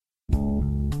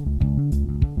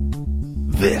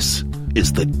This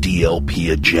is the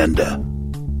DLP Agenda.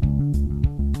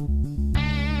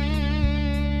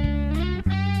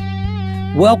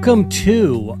 Welcome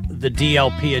to the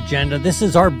DLP Agenda. This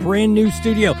is our brand new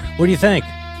studio. What do you think?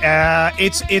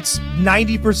 It's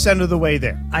 90% of the way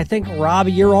there. I think,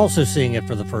 Robbie, you're also seeing it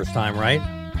for the first time, right?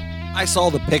 I saw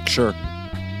the picture.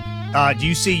 Do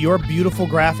you see your beautiful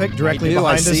graphic directly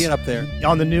behind us? I see it up there.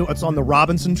 It's on the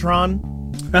Robinson-tron.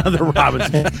 The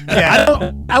Robinson.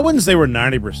 Yeah. I wouldn't say we're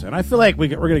 90%. I feel like we're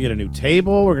going to get a new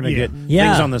table. We're going to get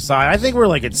things on the side. I think we're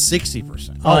like at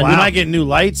 60%. Oh, We wow. might get new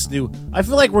lights. I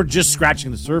feel like we're just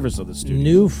scratching the surface of the studio.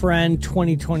 New friend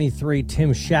 2023,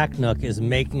 Tim Shacknook, is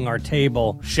making our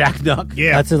table. Shacknook.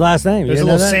 Yeah. That's his last name. There's You a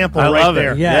know little that? sample I right love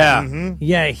there. it. Yeah. Mhm.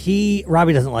 Yeah,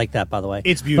 Robbie doesn't like that, by the way.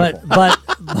 It's beautiful. But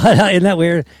isn't that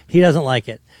weird? He doesn't like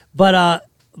it.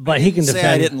 But he can Say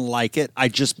I defend. didn't like it. I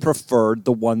just preferred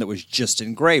the one that was just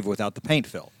engraved without the paint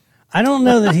fill. I don't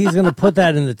know that he's going to put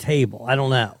that in the table. I don't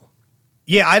know.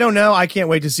 Yeah, I don't know. I can't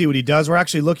wait to see what he does. We're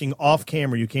actually looking off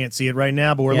camera. You can't see it right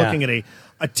now, but we're looking at a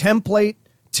template,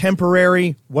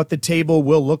 temporary, what the table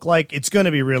will look like. It's going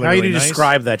to be really, How do really you nice.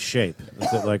 describe that shape?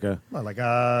 Is it like a... Well, like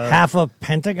a Half a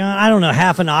pentagon? I don't know.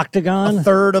 Half an octagon?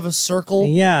 third of a circle?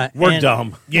 Yeah. We're and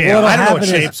dumb. Yeah, what'll I don't know what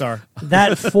happen is shapes are.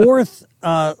 That fourth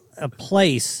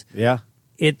place, Yeah.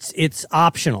 it's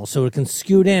optional, so it can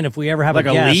scoot in if we ever have Like a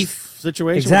a guest. leaf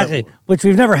situation? Exactly. Which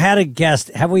we've never had a guest.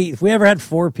 Have we? If we ever had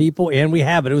 4 people, and we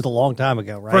have, but it was a long time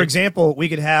ago, right? For example, we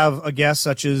could have a guest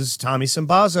such as Tommy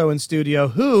Simbazo in studio,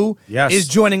 who is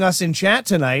joining us in chat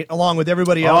tonight, along with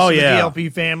everybody else in the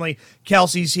DLP family.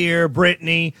 Kelsey's here,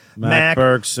 Brittany, Mac.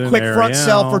 Bergson, Quick front Ariel.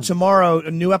 sell for tomorrow.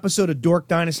 A new episode of Dork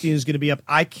Dynasty is going to be up.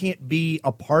 I can't be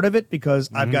a part of it because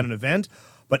I've got an event.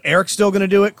 But Eric's still going to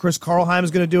do it. Chris Carlheim is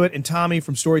going to do it. And Tommy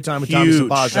from Storytime with Tommy Huge.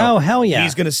 Simbazo. Oh, hell yeah.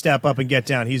 He's going to step up and get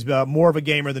down. He's more of a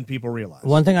gamer than people realize.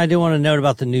 One thing I do want to note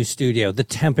about the new studio: the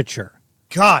temperature.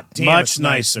 God damn, Much it's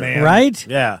nice, nicer. man. Right?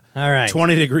 Yeah. All right.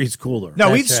 20 degrees cooler. No,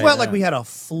 That's we'd right, sweat like we had a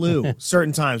flu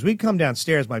certain times. We'd come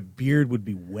downstairs, my beard would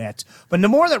be wet. But the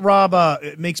more that Rob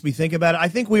it makes me think about it, I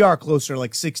think we are closer to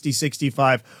like 60,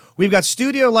 65. We've got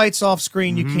studio lights off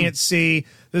screen you can't see.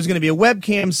 There's going to be a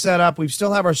webcam set up. We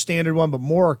still have our standard one, but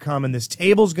more are coming. This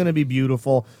table's going to be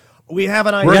beautiful. We have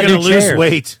an idea. We're Yeah, going to new lose chairs.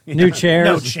 weight. New chairs.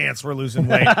 No chance we're losing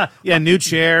weight. Yeah, new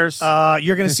chairs.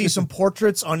 You're going to see some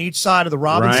portraits on each side of the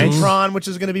Robinson Tron, which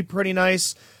is going to be pretty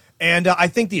nice. And I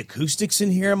think the acoustics in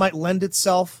here might lend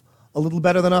itself a little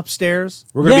better than upstairs.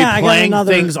 We're going to Yeah, I be got playing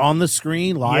another- things on the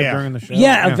screen live Yeah. during the show.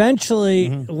 Yeah, eventually,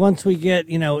 once we get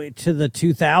to the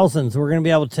 2000s, we're going to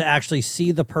be able to actually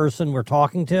see the person we're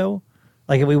talking to.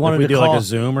 Like if we wanted we to do call like a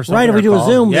Zoom or something, right? If we or do a call.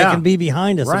 Zoom, they Yeah. can be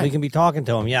behind us and we Right. can be talking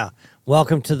to them. Yeah.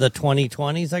 Welcome to the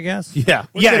 2020s, I guess. Yeah.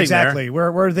 we're Yeah, getting exactly.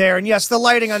 We're there. And yes, the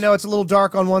lighting, I know it's a little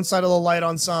dark on one side, a little light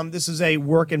on some. This is a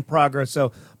work in progress.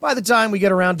 So by the time we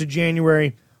get around to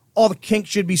January, all the kinks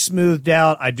should be smoothed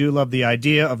out. I do love the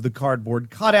idea of the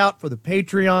cardboard cutout for the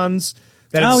Patreons.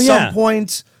 That at some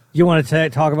point... You want to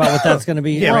talk about what that's going to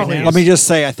be? Yeah, right please. now? Let me just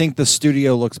say, I think the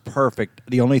studio looks perfect.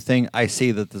 The only thing I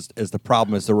see that is the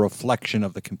problem is the reflection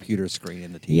of the computer screen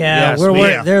in the TV. Yeah,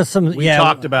 Yes, there's some. We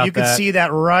talked about You that. can see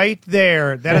that right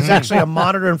there. That is actually a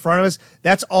monitor in front of us.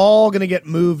 That's all going to get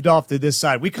moved off to this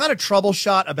side. We kind of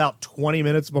troubleshot about 20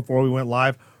 minutes before we went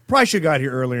live. Probably should have got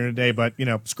here earlier in the day, but,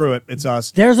 screw it. It's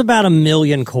us. There's about 1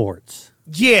 million cords.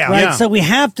 Yeah. Right, Yeah. so we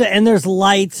have to, and there's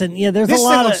lights, and there's This a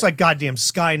lot thing of. looks like goddamn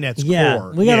Skynet's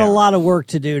core. we got a lot of work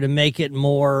to do to make it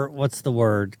more. What's the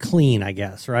word? Clean, I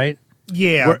guess. Right?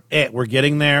 Yeah. We're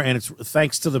getting there, and it's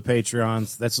thanks to the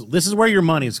Patreons. This is where your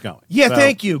money's going. Yeah, So,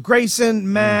 thank you.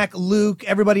 Grayson, Mac, Luke,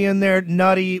 everybody in there,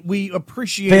 Nutty. We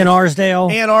appreciate Van Arsdale.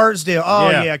 Van Arsdale. Oh,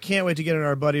 Yeah. yeah. Can't wait to get in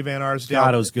our buddy Van Arsdale.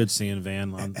 God, it was good seeing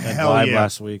Van on that Hell live yeah.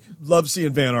 last week. Love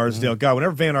seeing Van Arsdale. God,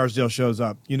 whenever Van Arsdale shows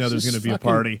up, there's Just going to be a fucking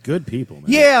party. Good people, man.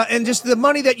 Yeah, and just the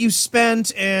money that you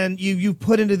spent and you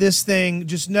put into this thing,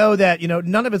 just know that,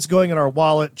 none of it's going in our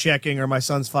wallet, checking, or my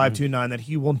son's 529 that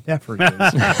he will never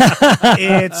use.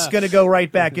 It's going to go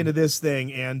right back into this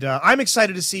thing, and I'm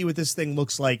excited to see what this thing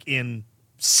looks like in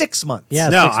 6 months. Yeah,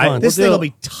 No, 6 months. This We'll thing will do-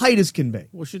 be tight as can be.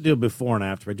 We should do a before and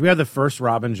after. Do we have the first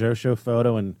Robin Joe show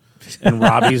photo in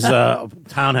Robbie's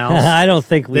townhouse? I don't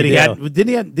think we do.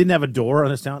 Didn't have a door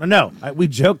on his town? No, we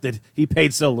joked that he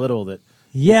paid so little that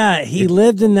Yeah, he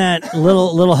lived in that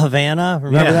little Havana.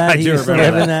 Remember Yeah, that? I He do used to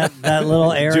remember live in that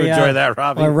little area. Did you enjoy that,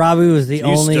 Robbie? Where Robbie was the You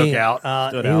only. stood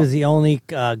out. He was the only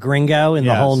gringo in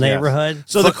the whole Yes, yes. neighborhood.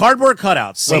 So the cardboard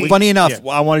cutouts. Well, See- funny enough, yeah.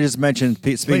 I want to just mention,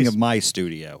 speaking Please. of my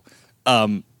studio,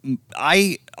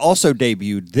 I also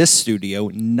debuted this studio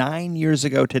 9 years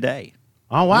ago today.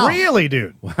 Oh, wow. Really,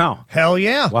 dude? Wow. Hell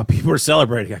yeah. While people were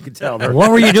celebrating, I could tell.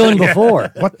 What were you doing before?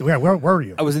 Where were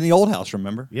you? I was in the old house,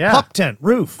 remember? Yeah. Pup tent,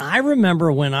 roof. I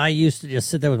remember when I used to just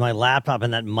sit there with my laptop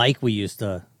and that mic we used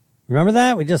to. Remember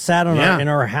that? We just sat in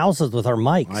our houses with our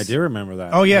mics. I do remember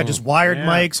that. Oh, yeah, just wired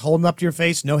mics, holding up to your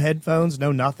face, no headphones,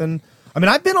 no nothing. I mean,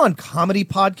 I've been on comedy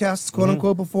podcasts, quote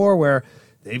unquote, before where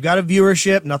they've got a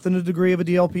viewership, nothing to the degree of a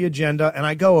DLP agenda, and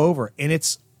I go over, and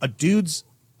it's a dude's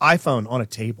iPhone on a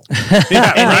table. And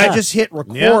I just hit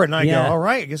record, and I go, all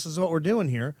right, I guess this is what we're doing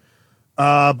here.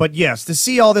 But yes, to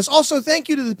see all this. Also, thank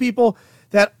you to the people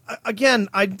that, again,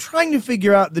 I'm trying to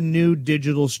figure out the new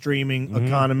digital streaming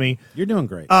economy. You're doing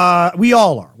great. We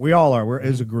all are. We're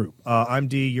as a group. I'm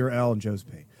D, you're L, and Joe's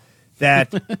P.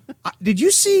 That did you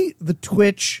see the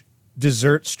Twitch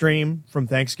dessert stream from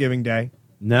Thanksgiving Day?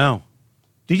 No.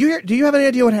 Do you have any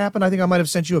idea what happened? I think I might have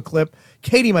sent you a clip.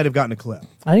 Katie might have gotten a clip.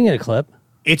 I didn't get a clip.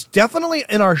 It's definitely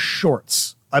in our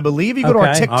shorts. I believe you go to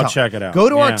our TikTok. I'll check it out. Go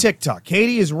to our TikTok.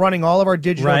 Katie is running all of our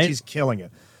digital. Right. She's killing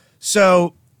it.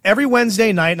 So every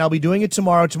Wednesday night, and I'll be doing it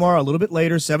tomorrow a little bit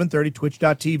later, 7:30,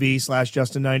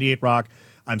 twitch.tv/Justin98Rock.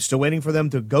 I'm still waiting for them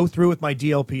to go through with my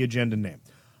DLP agenda name.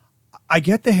 I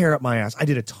get the hair up my ass. I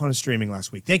did a ton of streaming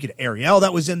last week. Thank you to Ariel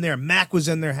that was in there. Mac was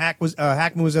in there.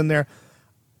 Hackman was in there.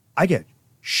 I get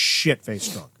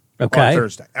shit-faced drunk on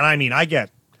Thursday. And I mean, I get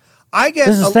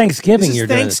This is Thanksgiving. This is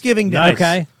Thanksgiving Day. Nice.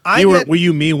 Okay. Were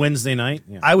you me Wednesday night?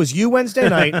 Yeah. I was you Wednesday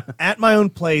night at my own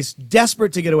place,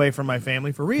 desperate to get away from my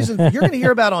family for reasons you're going to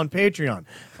hear about on Patreon.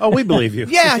 Oh, we believe you.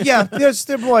 Yeah. There's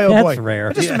boy, oh That's boy. rare.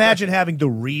 But just imagine having the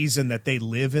reason that they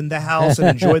live in the house and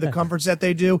enjoy the comforts that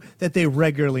they do, that they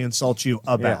regularly insult you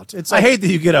about. It's like, I hate that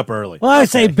you get up early. Well, I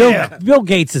say Bill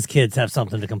Gates' kids have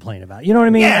something to complain about. You know what I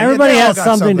mean? Yeah, everybody they all has got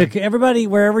something something. to. Everybody,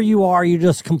 wherever you are, you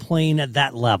just complain at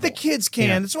that level. the kids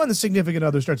can. It's when the significant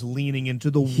other starts leaning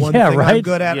into the one Yeah, thing I'm right?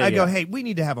 good at. Yeah, I go, yeah. hey, we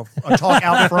need to have a talk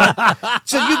out front.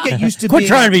 So you get used to Quit being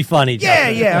trying to be funny. Yeah,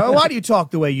 Justin. yeah. Why do you talk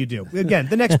the way you do? Again,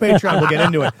 the next Patreon we'll get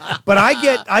into it. But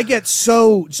I get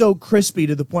so crispy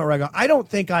to the point where I go, I don't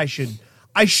think I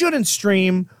shouldn't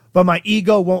stream, but my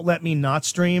ego won't let me not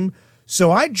stream.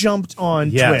 So I jumped on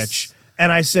Twitch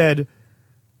and I said,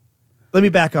 let me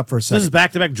back up for a second. This is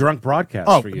back-to-back drunk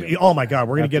broadcasts for you. Oh my God,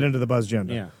 we're gonna get into the Buzz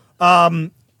agenda. Yeah.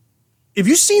 Have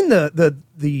you seen the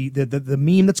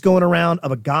meme that's going around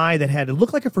of a guy that had, it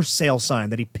looked like a for sale sign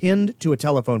that he pinned to a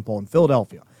telephone pole in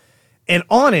Philadelphia, and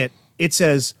on it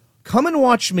says, "Come and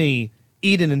watch me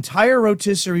eat an entire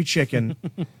rotisserie chicken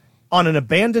on an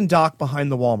abandoned dock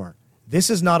behind the Walmart. This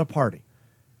is not a party."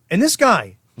 And this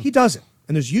guy, he does it,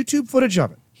 and there's YouTube footage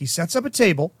of it. He sets up a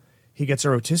table, he gets a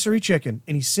rotisserie chicken,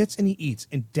 and he sits and he eats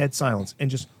in dead silence and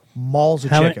just mauls a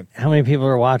chicken. How many people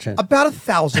are watching? About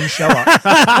 1,000 show up.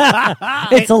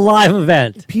 It's a live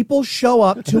event. People show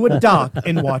up to a dock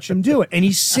and watch him do it. And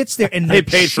he sits there and They they're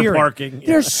paid for cheering. parking.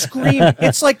 They're screaming.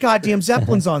 It's like goddamn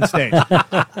Zeppelin's on stage.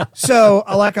 So,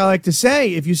 like I like to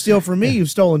say, if you steal from me, you've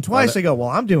stolen twice. I go, well,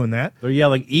 I'm doing that. They're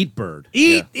yelling, "Eat bird."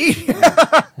 Eat.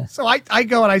 So I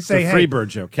go and I say, The hey, free bird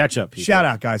joke. Catch up, people. shout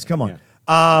out, guys. Come on.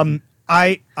 Yeah.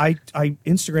 I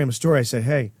Instagram a story. I said,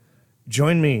 hey,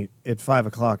 join me at 5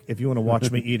 o'clock if you want to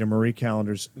watch me eat a Marie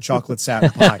Callender's chocolate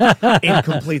satin pie in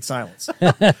complete silence.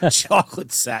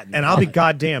 Chocolate satin. And I'll be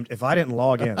goddamned if I didn't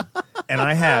log in and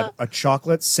I had a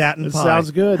chocolate satin pie.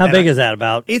 Sounds good. How big is that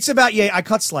about? It's about, I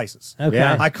cut slices. Okay.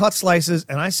 Yeah. I cut slices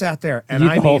and I sat there and You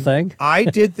eat I the whole mean, thing? I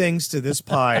did things to this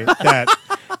pie that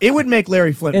it would make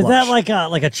Larry Flint Is blush.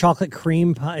 that like a chocolate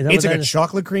cream pie? Is that It's what like that a is?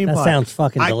 chocolate cream That pie. sounds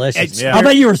fucking delicious. it's- Yeah. I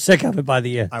bet you were sick of it by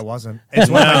the end. I wasn't.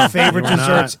 It's one of my favorite You were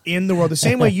desserts not. in the world. The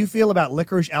same way you feel about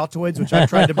licorice Altoids, which I've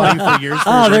tried to buy you for years. For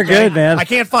Oh, your they're birthday. good, man. I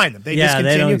can't find them. They Yeah, they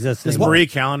discontinued. don't exist Does anymore. Marie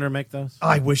Callender make those?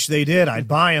 I wish they did. I'd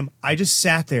buy them. I just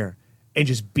sat there and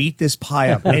just beat this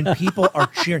pie up, and people are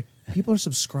cheering. People are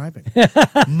subscribing.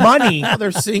 Money. Oh,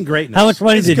 they're seeing greatness. How much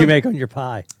money It's did you com- make on your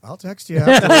pie? I'll text you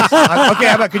afterwards. Okay,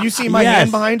 how about, can you see my Yes.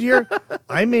 hand behind here?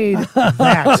 I made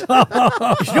that. You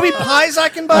know how many pies I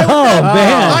can buy with Oh, that?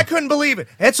 man. I couldn't believe it.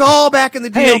 It's all back in the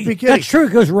DLP kitty. That's true.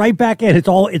 It goes right back in. It's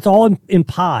all in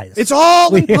pies. It's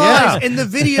all in Yeah. pies. In the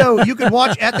video, you can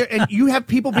watch at there, and you have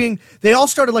people they all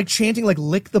started like chanting, like,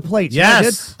 lick the plate. You know what I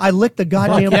Yes. did? I licked the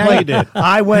goddamn Fuck yeah, plate. you did.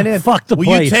 I went in. Fuck the Will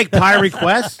plate. you take pie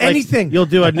requests? Like, Anything. You'll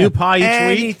do a new pie each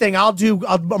week? Anything. I'll do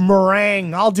a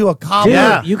meringue. I'll do a combo. Dude,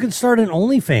 Yeah. you can start an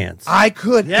OnlyFans. I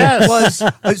could. Yes. It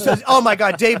was. Oh my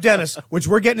God, Dave Dennis. Which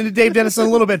we're getting into Dave Dennis in a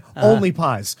little bit. Only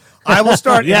pies. I will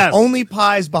start Yes. only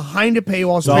pies behind a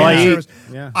paywall. all Streaming I eat. service.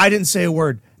 Yeah. I didn't say a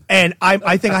word, and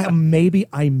I think I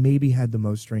maybe had the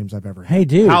most streams I've ever had. Hey,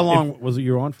 dude. How long was it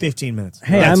you were on for? 15 minutes.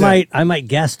 Hey, That's it. I might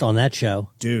guest on that show.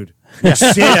 Dude.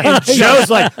 And Joe's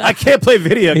like, I can't play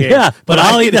video games. Yeah, but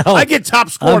I get top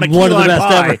score in a I'm one key of the lime best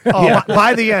pie. ever. Oh,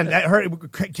 by the end, her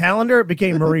calendar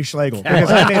became Marie Schlegel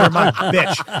because I made her my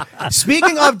bitch.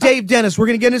 Speaking of Dave Dennis, we're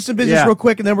going to get into some business real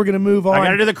quick, and then we're going to move on. I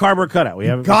got to do the cardboard cutout. We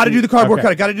have Got to do the cardboard Okay.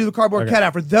 cutout. Got to do the cardboard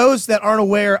cutout. For those that aren't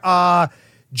aware,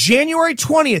 January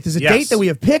 20th is a date that we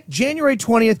have picked. January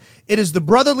 20th. It is the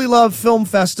Brotherly Love Film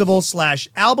Festival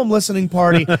 / album listening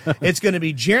party. It's going to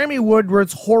be Jeremy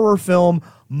Woodworth's horror film,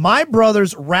 My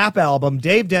Brother's rap album.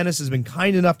 Dave Dennis has been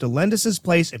kind enough to lend us his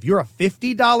place. If you're a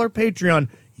 $50 Patreon,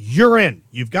 you're in.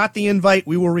 You've got the invite.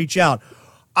 We will reach out.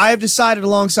 I have decided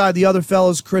alongside the other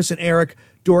fellows, Chris and Eric,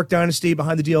 Dork Dynasty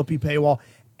behind the DLP paywall,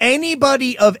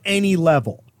 anybody of any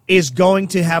level is going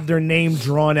to have their name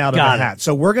drawn out of a hat.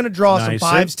 So we're going to draw some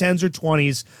 5s, 10s, or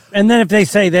 20s. And then if they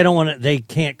say they don't want to, they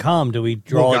can't come, do we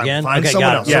draw again? Find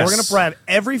someone else. So we're going to grab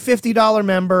every $50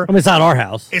 member. I mean, it's not our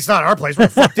house. It's not our place. We're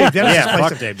fuck Dave Dennis' place.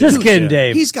 Fuck Dave. Just kidding,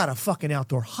 Dave. He's got a fucking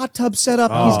outdoor hot tub set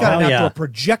up. He's got an outdoor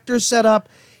projector set up.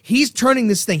 He's turning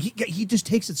this thing. He just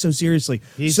takes it so seriously.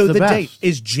 So the date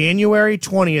is January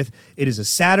 20th. It is a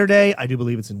Saturday. I do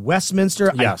believe it's in Westminster.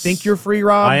 Yes. I think you're free,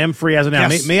 Rob. I am free as of now.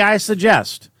 Yes. May I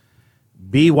suggest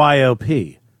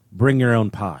BYOP? Bring your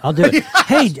own pie. I'll do it.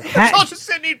 Hey, I'll just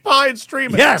sit and eat pie and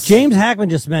stream it. Yes. James Hackman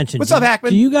just mentioned. What's up,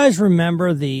 Hackman? Do you guys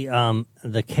remember the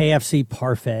KFC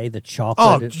parfait, the Oh,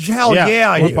 chocolate? hell yeah,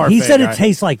 I do. parfait He said guy. it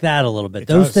tastes like that a little bit. It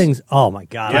Those does. things, oh my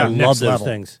God, I love next those level.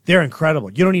 things. They're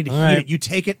incredible. You don't need to heat right. it. You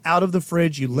take it out of the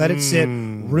fridge, you let it sit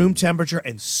room temperature,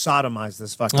 and sodomize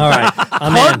this fucking All right,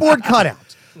 I'm in. cardboard cutout.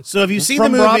 So have you seen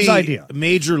From the movie Rob's idea.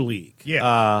 Major League?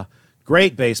 Yeah.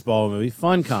 Great baseball movie,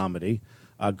 fun comedy,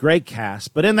 great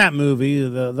cast. But in that movie,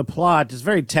 the plot is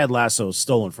very Ted Lasso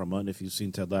stolen from it, if you've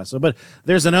seen Ted Lasso. But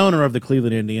there's an owner of the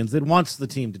Cleveland Indians that wants the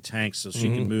team to tank so she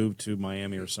can move to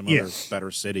Miami or some other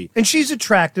better city. And she's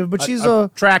attractive, but she's a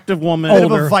Attractive woman. bit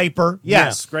of a viper.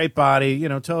 Yes, great body,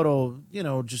 total,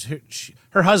 just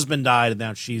her husband died and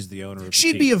now she's the owner of the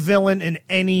She'd team. be a villain in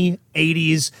any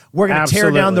 80s. We're going to tear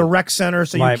down the Absolutely. rec center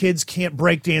so your Right. kids can't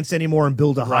break dance anymore and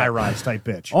build a high-rise type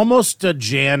bitch. Almost a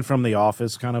Jan from The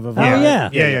Office kind of a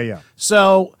vibe. yeah. Yeah.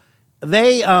 So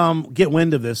they get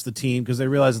wind of this, the team, because they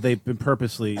realize that they've been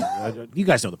purposely. You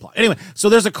guys know the plot. Anyway, so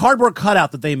there's a cardboard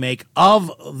cutout that they make of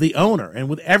the owner, and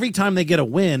with every time they get a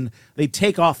win, they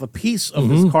take off a piece of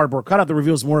this cardboard cutout that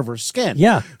reveals more of her skin.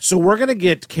 Yeah. So we're gonna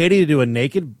get Katie to do a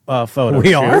naked photo.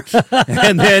 We are? shoot,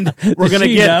 and then we're Does gonna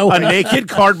she get know? a naked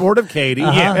cardboard of Katie,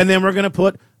 and then we're gonna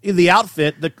put in the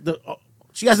outfit the.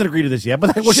 She hasn't agreed to this yet,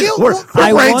 but we're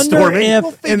I wonder brainstorming. if-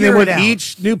 We'll and figure then with it out.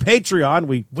 each new Patreon,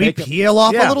 we peel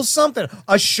off a Yeah. little something,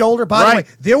 a shoulder. By the Right. way,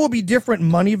 there will be different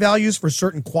money values for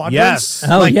certain quadrants. Yes.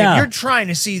 Oh, like yeah. if you're trying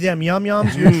to see them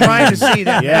yum-yums, you're trying to see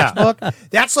that Yeah. next book.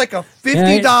 That's like a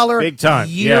 $50 Big time.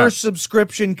 year Yeah.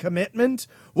 subscription commitment.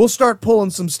 We'll start pulling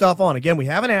some stuff on. Again, we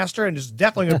haven't asked her, and just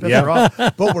definitely going to piss her off.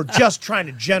 But we're just trying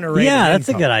to generate. Yeah, an that's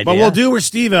a income. good idea. But we'll do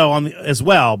Restivo as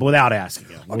well, but without asking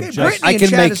him. We'll Okay, just- Brittany I in can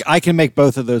chat make is- I can make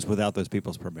both of those without those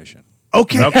people's permission.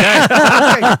 Okay. Okay.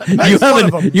 You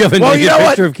have a naked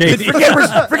picture of Katie.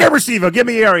 forget Restivo. Give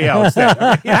me Ariel instead.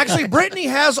 Actually, Brittany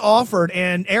has offered,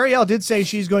 and Ariel did say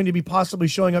she's going to be possibly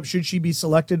showing up should she be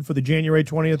selected for the January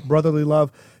 20th Brotherly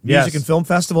Love Music Yes. and Film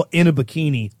Festival in a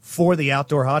bikini for the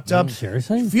outdoor hot tub.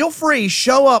 Seriously? Feel free,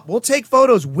 show up. We'll take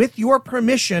photos with your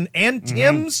permission and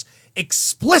Tim's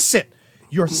explicit.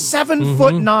 Your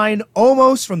 7'9"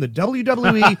 almost from the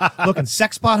WWE looking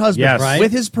sex pot husband Yes. Right.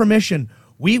 with his permission.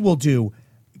 We will do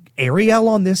Ariel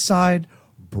on this side,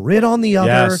 Brit on the other.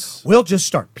 Yes. We'll just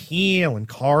start peeling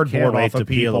cardboard Can't wait off of to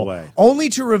peel people, away. only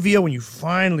to reveal when you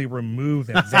finally remove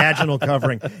that vaginal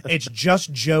covering, it's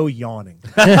just Joe yawning.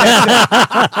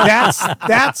 That's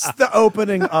the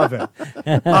opening of it.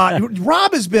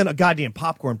 Rob has been a goddamn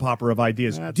popcorn popper of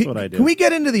ideas. That's what I do. Can we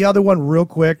get into the other one real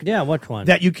quick? Yeah, which one?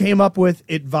 That you came up with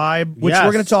at Vibe, which Yes.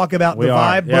 we're going to talk about. We The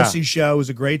are, Vibe yeah. Bussy Show was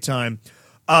a great time.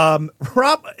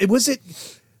 Rob,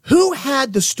 who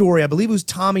had the story? I believe it was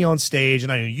Tommy on stage,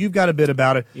 and I know you've got a bit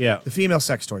about it. Yeah. The female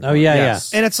sex story. Oh, yeah,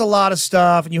 Yes. And it's a lot of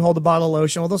stuff, and you hold a bottle of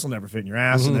lotion. Well, this will never fit in your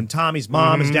ass. And then Tommy's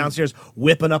mom is downstairs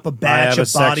whipping up a batch have a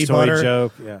of body sex toy butter.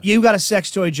 joke, yeah. You got a sex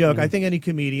toy joke. I think any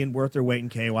comedian worth their weight in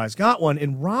KY's got one.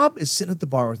 And Rob is sitting at the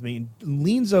bar with me and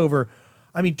leans over.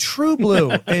 I mean, true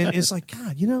blue, and is like,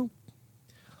 God,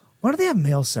 why do they have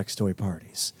male sex toy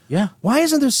parties? Yeah. Why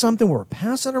isn't there something where we're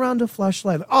passing around a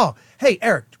fleshlight? Oh, hey,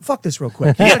 Eric, fuck this real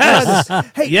quick. Hey,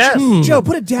 Yes. Joe,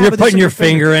 put a dab You're of this putting in your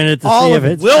finger in it to All see of if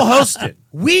it. it's We'll host it.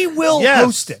 We will Yes.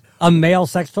 host it. a male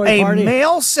sex toy A party.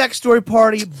 male sex toy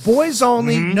party, boys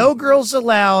only, no girls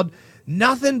allowed,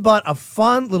 nothing but a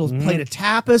fun little plate of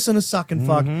tapas and a suck and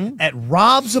fuck at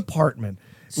Rob's apartment.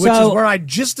 which is So- where I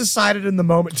just decided in the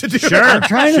moment to do it. Sure. I'm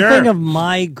trying to think of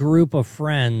my group of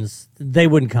friends. They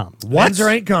wouldn't come. Windsor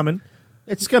ain't coming.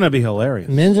 It's going to be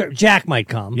hilarious. Jack might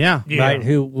come. Yeah. Right.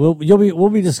 Who we'll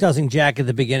be discussing Jack at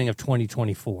the beginning of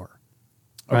 2024.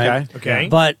 Right? Okay.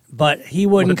 But he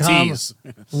wouldn't What a come. tease.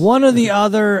 One of the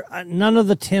other, none of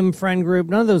the Tim friend group,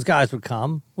 none of those guys would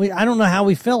come. I don't know how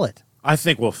we fill it. I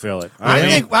think we'll fill it.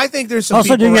 I think there's some Also,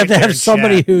 people do you right have to there have in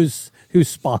somebody chat. who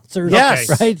sponsors?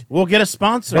 Yes. Right. We'll get a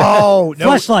sponsor. Oh, no.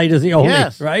 Fleshlight is the only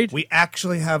Yes. right. We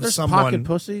actually have There's someone pocket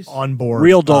pussies. on board.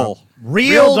 Real dull.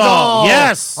 Real doll.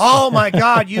 Yes. Oh my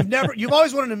God. You've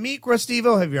always wanted to meet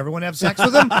Grestivo. Have you ever wanted to have sex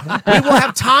with him? We will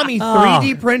have Tommy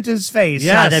 3D print his face.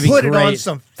 Yeah, that'd be put it on great.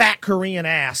 some fat Korean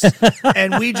ass,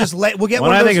 and we'll get When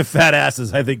one I of think those. of fat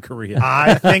asses, I think Korean.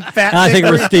 I think fat. I think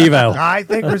Restivo. I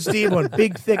think Restivo,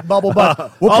 big thick bubble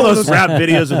butt. We'll All pull those rap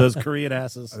videos of those Korean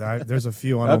asses. There's a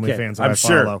few on Okay, OnlyFans that I'm I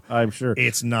sure. follow. I'm sure.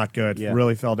 It's not good. Yeah.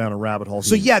 Really fell down a rabbit hole.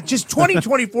 So yeah, just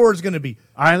 2024 is going to be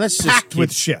All right, let's just packed keep-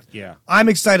 with shit. Yeah. I'm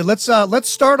excited. Let's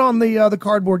start on the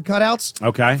cardboard cutouts.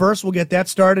 Okay. First, we'll get that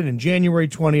started, and January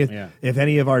 20th. Yeah. If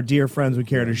any of our dear friends would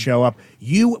care to show up,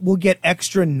 you will get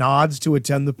extra nods to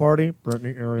attend the party.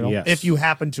 Brittany, Ariel, Yes. if you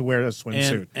happen to wear a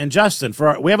swimsuit. And Justin,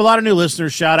 we have a lot of new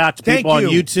listeners. Shout out to Thank people on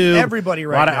you. YouTube. Everybody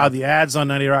right a lot of now. how the ads on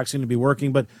 90 Rock seem to be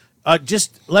working, but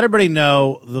just let everybody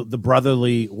know the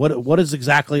brotherly. What is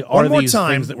exactly are One more these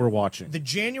time. things that we're watching? The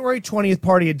January 20th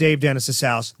party at Dave Dennis's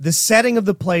house. The setting of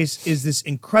the place is this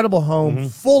incredible home, Mm-hmm.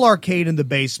 full arcade in the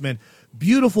basement,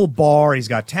 beautiful bar. He's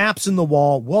got taps in the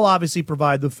wall. We'll obviously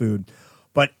provide the food.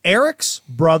 But Eric's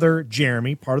brother,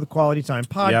 Jeremy, part of the Quality Time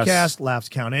podcast, Yes. Laughs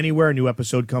Count Anywhere, new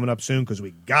episode coming up soon because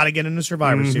we got to get into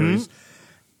Survivor Mm-hmm. Series.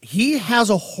 He has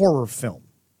a horror film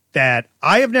that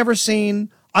I have never seen.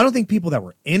 I don't think people that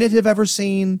were in it have ever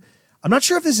seen. I'm not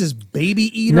sure if this is Baby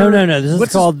Eater. No. This is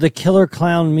What's called The Killer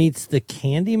Clown Meets the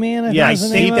Candyman. I Yeah, think is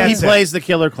the he- name of he it. plays the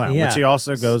killer clown, Yeah. which he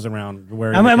also goes around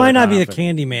wearing. It the might killer not be clown the outfit.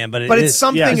 Candyman, but But it it's is-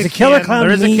 something yes. The akin- killer clown.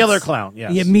 There is a meets- killer clown,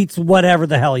 yes. It meets whatever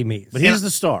the hell he meets. But he's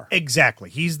the star. Exactly.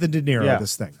 He's the De Niro Yeah. of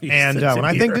this thing. He's And the when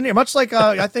I De think De Niro. Niro, much like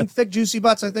I think thick, juicy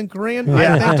butts, I think Korean,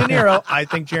 I think De Niro, I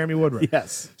think Jeremy Woodruff.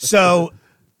 Yes. So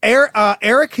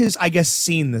Eric has, I guess,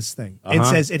 seen this thing and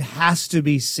Uh-huh. says it has to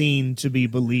be seen to be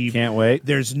believed. Can't wait.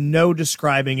 There's no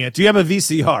describing it. Do you have a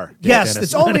VCR? Yes, Dennis?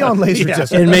 it's only on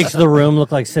Laserdisc. It makes the room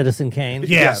look like Citizen Kane.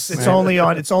 Yes, it's only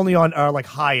on like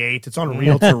High 8. It's on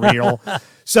Reel to Reel.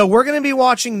 So we're going to be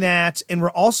watching that, and we're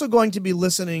also going to be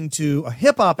listening to a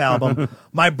hip hop album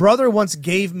my brother once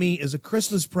gave me as a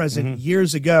Christmas present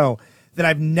years ago that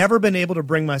I've never been able to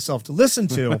bring myself to listen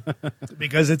to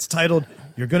because it's titled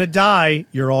 "You're Gonna Die,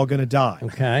 You're All Gonna Die."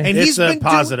 Okay. and It's he's been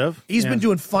positive. He's been Yeah.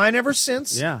 doing fine ever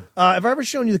since. Yeah. Have I ever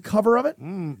shown you the cover of it?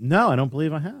 No, I don't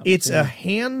believe I have. It's a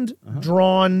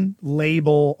hand-drawn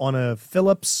label on a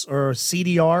Philips or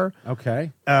CDR.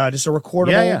 Okay. Just a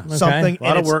recordable Yeah. something. A lot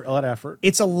and of it's- work, a lot of effort.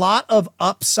 It's a lot of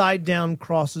upside down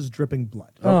crosses dripping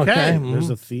blood. Oh, Okay. okay. There's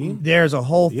a theme. There's a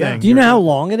whole Yeah. thing. Do you know how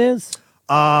long it is?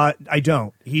 I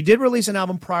don't. He did release an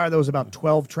album prior that was about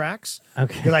 12 tracks.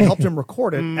 Okay. Because I helped him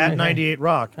record it at 98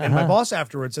 Rock. And my boss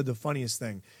afterwards said the funniest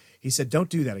thing. He said, "Don't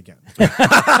do that again."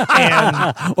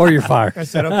 And Or you're fired. I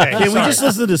said, "Okay." Can we sorry. just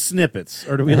listen to snippets,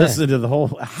 or do we listen to the whole?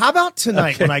 How about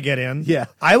tonight when I get in? Yeah.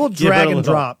 I will Give it drag a and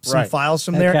little- drop some right. files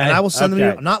from there, Okay. and I will send them to you.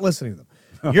 Okay. I'm not listening to them.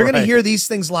 You're going to hear these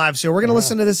things live. So we're going to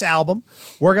listen to this album.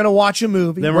 We're going to watch a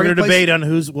movie. Then we're going to play debate on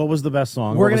what was the best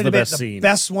song. We're What was going the to debate best the scene.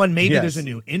 best one. Maybe Yes. there's a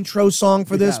new intro song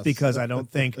for this Yes. because I don't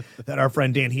think that our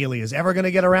friend Dan Healy is ever going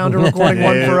to get around to recording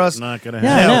one for us. Not going to Yeah,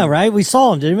 happen. I know, right? We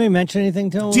saw him. Did anybody mention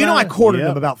anything to him? Do you know I about it? courted Yep.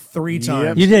 him about 3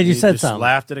 times? You did. You He said just something.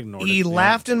 laughed and ignored He it. Yeah.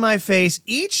 laughed in my face.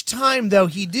 Each time, though,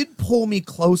 he did pull me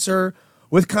closer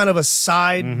with kind of a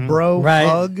side bro Right.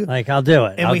 hug. Like, I'll do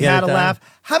it. And I'll we get had it a done. laugh.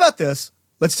 How about this?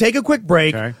 Let's take a quick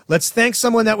break. Okay. Let's thank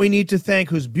someone that we need to thank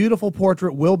whose beautiful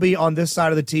portrait will be on this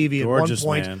side of the TV Gorgeous at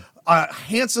one point. man. A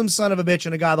handsome son of a bitch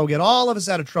and a guy that'll get all of us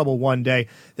out of trouble one day.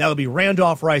 That will be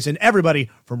Randolph Rice and everybody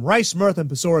from Rice, Mirth, and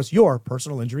Pesaurus, your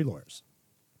personal injury lawyers.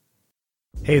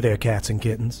 Hey there, cats and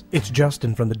kittens. It's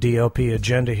Justin from the DLP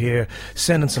Agenda here,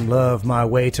 sending some love my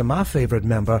way to my favorite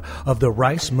member of the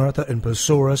Rice, Mirtha, and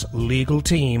Pesaurus legal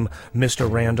team,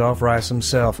 Mr. Randolph Rice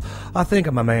himself. I think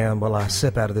of my man while I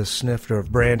sip out of this snifter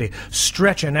of brandy,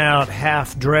 stretching out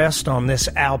half-dressed on this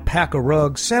alpaca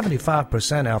rug,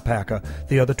 75% alpaca.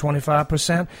 The other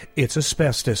 25%, it's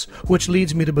asbestos, which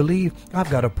leads me to believe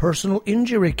I've got a personal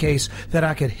injury case that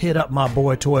I could hit up my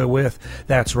boy toy with.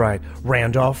 That's right,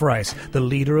 Randolph Rice, the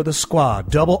leader of the squad,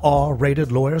 double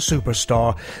R-rated lawyer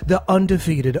superstar, the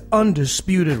undefeated,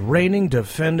 undisputed, reigning,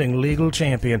 defending legal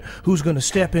champion, who's going to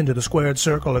step into the squared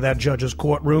circle of that judge's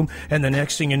courtroom, and the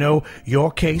next thing you know,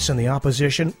 your case and the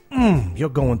opposition, you're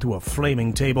going through a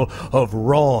flaming table of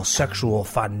raw sexual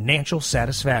financial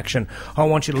satisfaction. I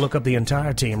want you to look up the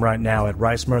entire team right now at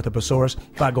Rice Murthapasaurus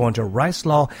by going to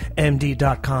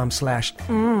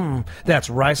ricelawmd.com/. That's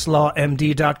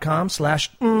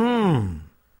ricelawmd.com/.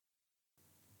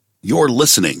 You're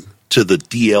listening to the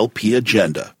DLP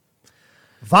Agenda.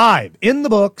 Vibe in the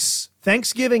books.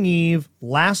 Thanksgiving Eve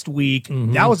last week.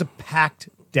 That was a packed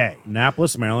day.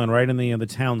 Annapolis, Maryland, right in the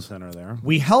town center there.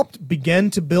 We helped begin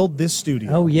to build this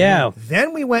studio. Oh, yeah.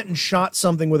 Then we went and shot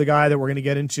something with a guy that we're going to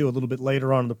get into a little bit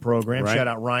later on in the program. Right. Shout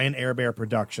out Ryan, Air Bear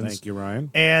Productions. Thank you, Ryan.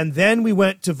 And then we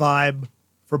went to Vibe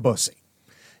for Bussy.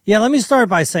 Yeah, let me start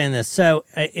by saying this. So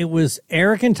it was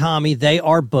Eric and Tommy. They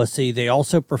are Bussy. They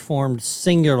also performed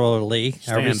singularly,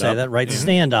 however you say Stand-up. that, right?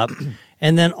 Stand up.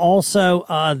 And then also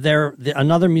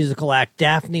another musical act,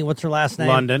 Daphne. What's her last name?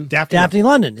 London. Daphne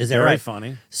London. Is that Very right?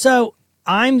 funny. So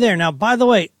I'm there now. By the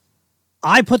way,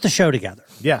 I put the show together.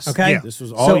 Yes. Okay. Yeah. This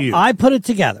was all you. I put it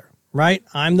together. Right.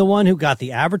 I'm the one who got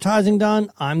the advertising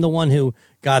done. I'm the one who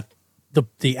got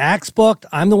the acts booked.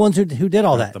 I'm the one who did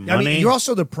all that. The I money. mean, you're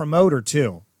also the promoter,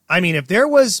 too. I mean, if there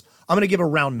was, I'm going to give a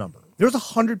round number. There was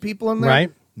 100 people in there.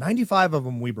 Right. 95 of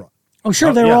them we brought. Oh,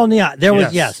 sure. They were yeah. all in the. There was,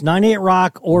 Yes. yes, 98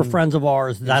 Rock or Friends of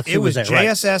Ours. That's It who was there, right?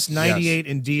 JSS 98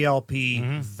 and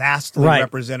DLP vastly Right.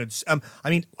 represented. I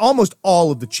mean, almost all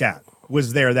of the chat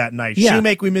was there that night. Yeah.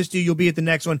 She-Make, we missed you. You'll be at the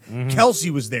next one. Kelsey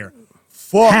was there.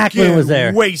 Hackman Fucking was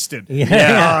there. wasted.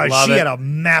 Yeah. Love she it. had a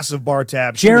massive bar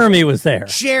tab. She Jeremy was there.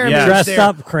 Jeremy Yeah. was Dressed there.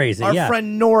 up crazy, Our yeah.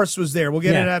 friend Norris was there. We'll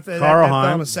get Yeah. into that Carl that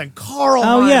Heim. in a second. Carl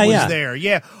Oh, Heim yeah, was yeah. there.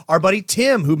 Yeah. Our buddy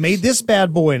Tim, who made this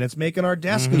bad boy and it's making our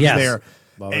desk, was Yes. there.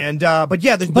 Love it. And but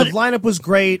yeah, the lineup was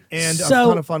great and a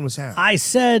ton of fun was had. I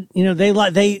said,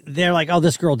 they're like, oh,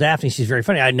 this girl Daphne, she's very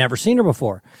funny. I'd never seen her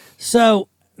before. So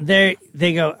I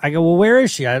go, well, where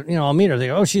is she? I'll meet her. They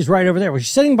go, oh, she's right over there. Well, she's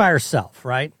sitting by herself,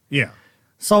 right? Yeah.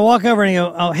 So I walk over and I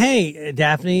go, oh, hey,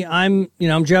 Daphne, I'm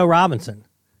Joe Robinson.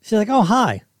 She's like, oh,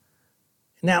 hi.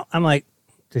 Now I'm like,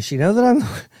 does she know that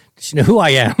does she know who I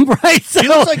am? Right? So She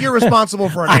looks like you're responsible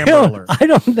for an I Amber don't, Alert. I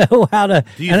don't know how to.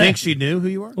 Do you think she knew who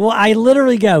you were? Well, I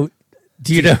literally go,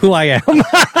 do you know who I am?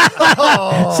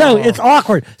 So it's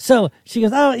awkward. So she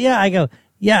goes, oh, yeah. I go,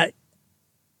 yeah.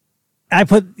 I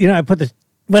put the,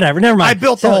 whatever, never mind. I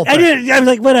built the whole I thing. was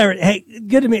like, whatever. Hey,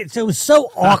 good to meet you. So it was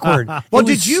so awkward. Well, It was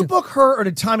did you so- book her or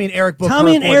did Tommy and Eric book her?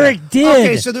 Tommy and for Eric that? did.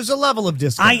 Okay, so there's a level of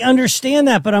discount. I understand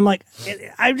that, but I'm like,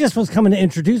 I just was coming to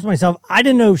introduce myself. I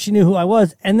didn't know if she knew who I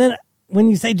was. And then when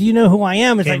you say, do you know who I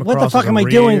am? It's Came like, what the across fuck as am a I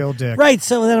doing? real dick. Right.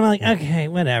 So then I'm like, okay,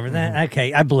 whatever.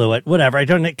 Okay, I blew it. Whatever. I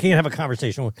can't have a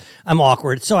conversation with. I'm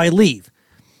awkward. So I leave.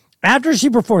 After she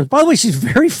performs, by the way, she's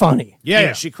very funny.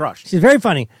 Yeah, she crushed. She's very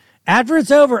funny. After it's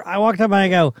over, I walked up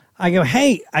and I go,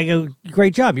 hey,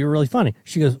 great job. You were really funny.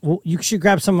 She goes, well, you should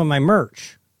grab some of my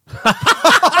merch.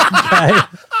 Okay.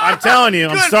 I'm telling you,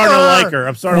 I'm Good starting to for her. like her.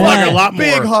 I'm starting to like her a lot more.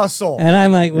 Big hustle. And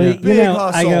I'm like, well, Big I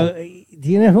hustle. go, do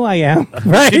you know who I am?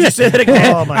 Right? Did you say that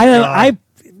again? Oh, my I God.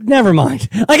 never mind.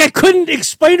 Like I couldn't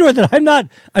explain to her that I'm not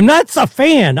a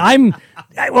fan.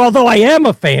 Although I am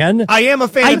a fan. I am a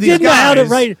fan I of these did know guys. how to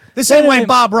write- The same way Anyway,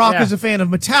 Bob Rock yeah. is a fan of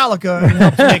Metallica and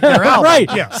helped make their album. Right.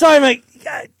 Yeah. So I'm like,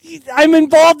 I'm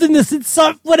involved in this. It's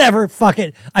some, whatever. Fuck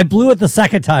it. I blew it the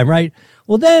second time, right?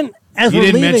 Well, then as You we're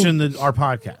didn't leaving, mention our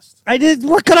podcast. I did.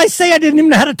 What could I say? I didn't even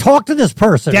know how to talk to this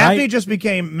person. Daphne right? just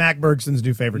became Mac Bergson's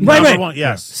new favorite. Right, Number right. one,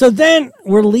 yes. So then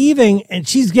we're leaving, and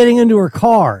she's getting into her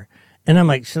car, and I'm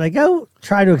like, should I go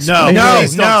try to explain? No, to her?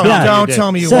 please don't tell me don't you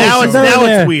tell me did. you So won't. Now she's it's over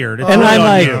there, weird. It's and really I'm on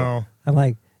like, you. I'm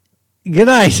like, good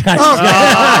night. thank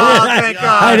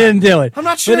God. I didn't do it. I'm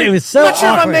not sure. But it was so I'm not sure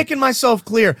if I'm awkward. making myself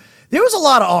clear. There was a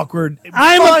lot of awkward.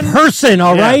 I'm fun, a person,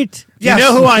 all Yeah. right? Yes. You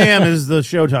know who I am is the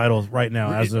show title right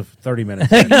now as of 30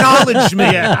 minutes. Acknowledge me.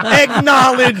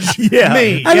 Acknowledge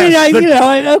me. I mean,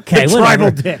 Yes. okay, The whatever.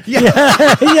 tribal dick.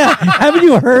 Yeah, haven't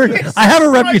you heard? I have a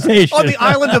reputation. On the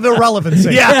island of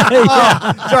irrelevancy. Yeah.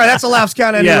 Oh, sorry, that's a laughs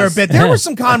count anywhere Yes. bit. There were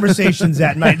some conversations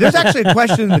that night. There's actually a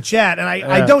question in the chat, and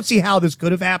I don't see how this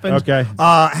could have happened. Okay.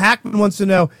 Hackman wants to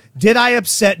know, did I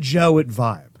upset Joe at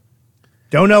Vibe?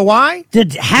 Don't know why.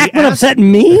 Did Hackman asked- upset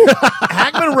me?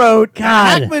 Hackman wrote,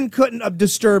 God. Hackman couldn't have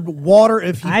disturbed water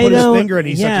if he I put his don't- finger in.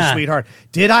 He's such yeah. a sweetheart.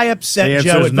 Did I upset The answer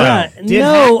Joe? is no. Did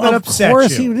No, Hackman of upset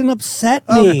course he you? didn't upset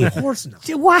me. Of course not.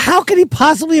 Why, how could he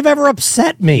possibly have ever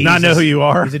upset me? Not know who you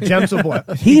are. He's a gentle boy.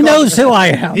 He knows who I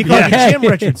am. He called okay? you Jim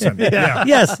Richardson. Yeah.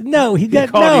 Yes, no, he got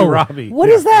called no. you Robbie. What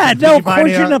is that? No, you of buy course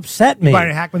any, you didn't upset me.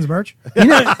 Buying Hackman's merch? You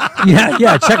know,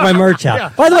 yeah. Check my merch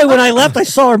out. By the way, when I left, I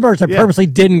saw her merch. I purposely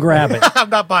didn't grab it. I'm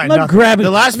not buying I'm not nothing. grabbing.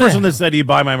 The last person that said you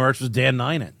buy my merch was Dan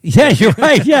Ninan. Yeah, you're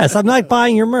right. Yes, I'm not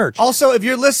buying your merch. Also, if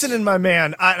you're listening, my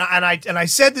man, I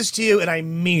said this to you, and I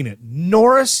mean it.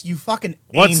 Norris, you fucking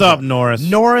What's angel. up, Norris?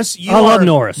 Norris, you I love are-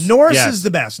 Norris. Norris Yes. is the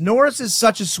best. Norris is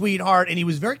such a sweetheart, and he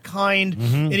was very kind,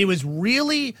 and he was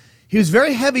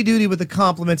very heavy duty with the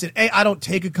compliments. And I don't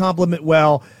take a compliment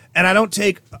well, and I don't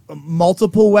take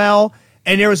multiple well.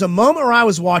 And there was a moment where I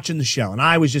was watching the show, and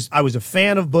I was a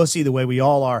fan of Bussy the way we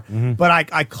all are. But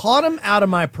I caught him out of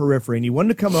my periphery, and he wanted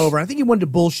to come over. I think he wanted to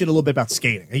bullshit a little bit about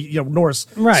skating. Norris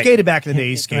Right. skated back in the day,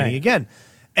 he's skating Right. again,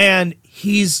 and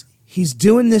he's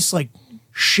doing this like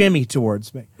shimmy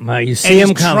towards me. You see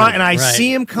him coming, and I right.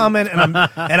 see him coming, and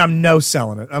I'm no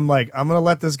selling it. I'm like, I'm gonna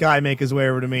let this guy make his way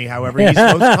over to me, however he's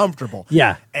most comfortable.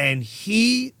 Yeah. and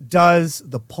he does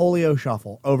the polio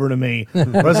shuffle over to me. I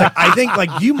was like, I think like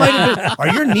you might have been. Are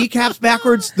your kneecaps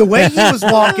backwards? The way he was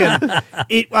walking,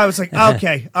 I was like,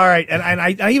 okay, all right. And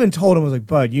I even told him, I was like,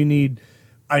 Bud,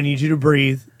 I need you to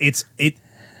breathe.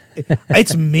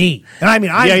 It's me. And I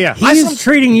mean, He's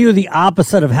treating you the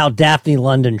opposite of how Daphne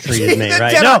London treated me,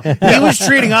 right? No, he was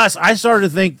treating us. I started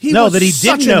to think was that he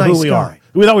such didn't a know nice who we guy. are.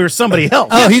 We thought we were somebody else.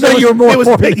 Oh, he thought you were more It was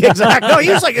important. big, exactly. No, he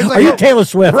was like, Are you Taylor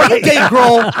Swift? Are you Dave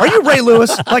Grohl? Are you Ray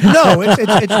Lewis? Like, no,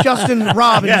 it's Justin,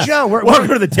 Rob, and Yeah. Joe. Welcome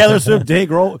to the Taylor Swift, Dave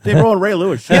Grohl, and Ray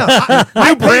Lewis show. Yeah,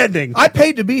 New branding. I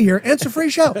paid to be here, and it's a free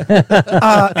show.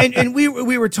 And we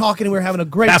were talking, and we were having a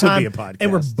great That would time. be a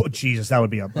podcast. And Jesus, that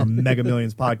would be a Mega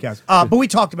Millions podcast. But we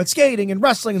talked about skating and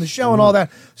wrestling and the show and all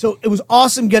that. So it was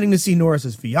awesome getting to see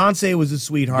Norris's fiance was a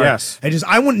sweetheart. Yes. And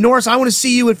I want to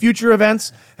see you at future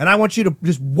events, and I want you to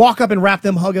just walk up and wrap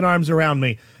them hugging arms around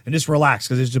me and just relax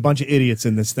because there's a bunch of idiots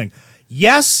in this thing.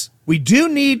 Yes, we do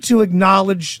need to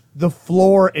acknowledge the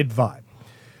Florid vibe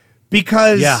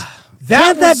because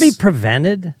Can't that be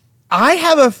prevented? I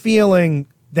have a feeling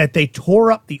that they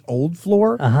tore up the old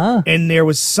floor, and there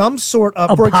was some sort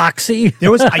of Epoxy?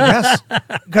 There was, I guess,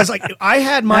 because like I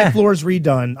had my floors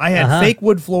redone. I had fake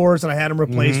wood floors, and I had them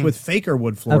replaced with faker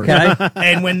wood floors. Okay.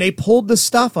 And when they pulled the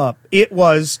stuff up, it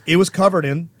was covered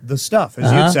in the stuff,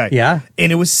 as you'd say. Yeah.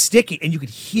 And it was sticky, and you could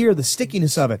hear the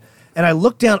stickiness of it. And I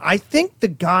looked down. I think the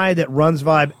guy that runs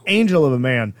Vibe, Angel of a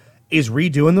Man, is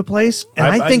redoing the place, and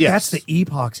I think yes. that's the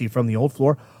epoxy from the old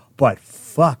floor. But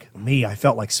fuck me, I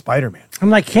felt like Spider-Man. I'm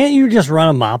like, can't you just run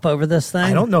a mop over this thing?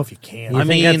 I don't know if you can. You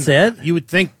think that's it? You would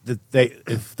think that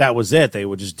if that was it, they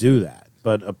would just do that.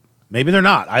 But maybe they're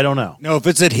not. I don't know. No, if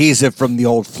it's adhesive from the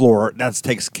old floor, that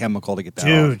takes chemical to get that off.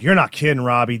 Dude, you're not kidding,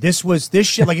 Robbie. This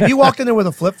shit. Like, if you walked in there with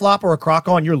a flip flop or a croc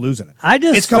on, you're losing it.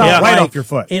 It's coming felt right like off your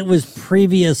foot. It was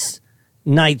previous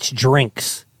night's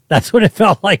drinks. That's what it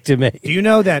felt like to me. Do you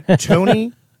know that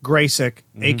Tony Graysick,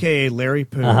 aka Larry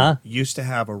Poon, used to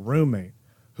have a roommate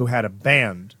who had a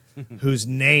band whose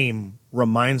name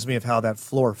reminds me of how that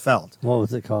floor felt? What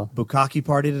was it called? Bukkake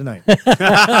Party Tonight.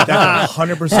 That's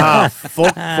 100%.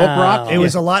 Folk rock. It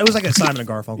was a lot. It was like a Simon and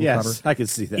Garfunkel cover. Yes, I could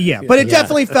see that. Yeah, but it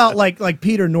definitely felt like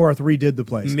Peter North redid the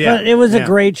place. Yeah. But it was Yeah. a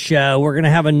great show. We're going to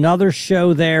have another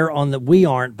show there on the. We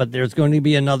aren't, but there's going to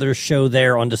be another show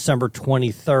there on December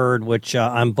 23rd, which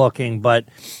I'm booking. But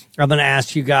I'm going to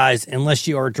ask you guys, unless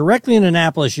you are directly in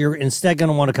Annapolis, you're instead going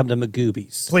to want to come to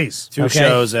Magoobies. Please. Two Okay.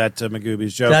 shows at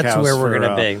Magoobies Joke That's House where we're for,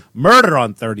 gonna be. Murder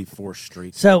on 34th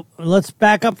Street. So let's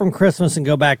back up from Christmas and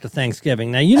go back to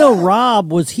Thanksgiving. Now, you know,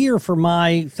 Rob was here for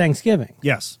my Thanksgiving.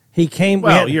 Yes. He came.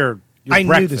 Well, we had- your I knew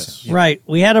breakfast. this. Right.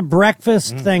 We had a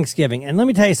breakfast Thanksgiving. And let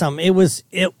me tell you something.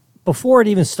 It before it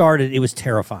even started, it was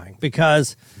terrifying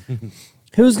because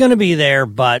who's going to be there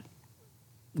but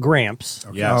Gramps?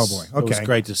 Yes. Oh, boy. It was Okay.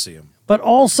 great to see him. But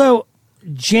also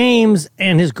James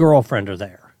and his girlfriend are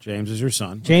there. James is your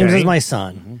son. James Okay. is my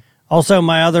son. Also,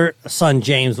 my other son,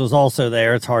 James, was also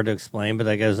there. It's hard to explain, but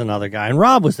I guess another guy. And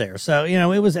Rob was there. So, you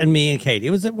know, it was, and me and Katie. It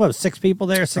was, what, 6 people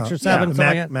there? 6 or 7? something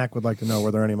like that? Mac would like to know,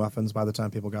 were there any muffins by the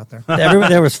time people got there?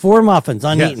 There was 4 muffins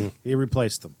Yes, uneaten. he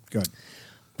replaced them. Good.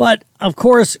 But, of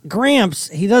course, Gramps,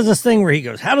 he does this thing where he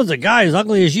goes, how does a guy as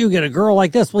ugly as you get a girl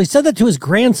like this? Well, he said that to his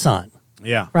grandson,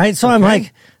 Yeah. right? So I'm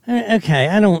like, okay,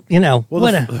 I don't, you know. Well,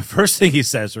 what the first thing he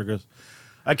says, he goes,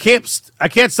 I can't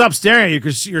stop staring at you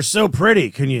because you're so pretty.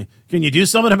 Can you do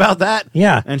something about that?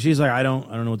 Yeah. And she's like, I don't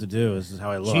know what to do. This is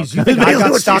how I look. Jeez, you think I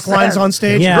got stock lines on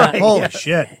stage? Yeah. Right, Holy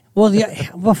shit. Well,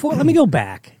 let me go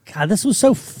back. God, this was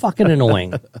so fucking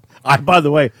annoying. By the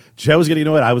way, Joe was getting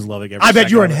annoyed. I was loving every I bet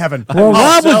second you were of in it. heaven. Well,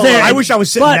 Rob was there. I wish I was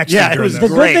sitting But- next to you. Yeah, it during was this.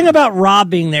 The great. good thing about Rob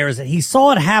being there is that he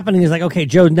saw it happening. He's like, okay,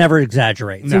 Joe never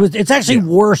exaggerates. No. It's actually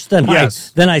worse than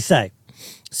Yes. I say.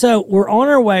 So we're on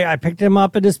our way. I picked him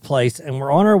up at his place, and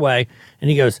we're on our way. And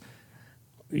he goes,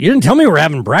 "You didn't tell me we were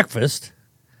having breakfast."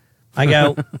 I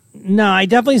go, "No, I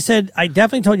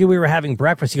definitely told you we were having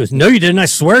breakfast." He goes, "No, you didn't. I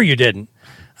swear you didn't."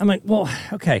 I'm like, "Well,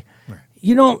 okay."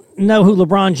 You don't know who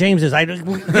LeBron James is.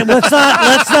 Let's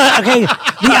not. Okay,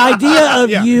 the idea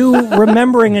of you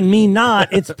remembering and me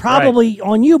not, it's probably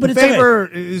on you, but The it's okay. favor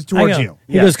is towards you.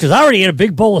 He goes, because I already ate a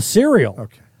big bowl of cereal.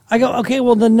 Okay. I go, okay,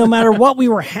 well, then no matter what we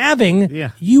were having,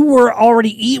 Yeah. you were already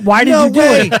eat. Why did No you do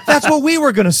way. it? That's what we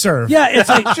were going to serve. Yeah, it's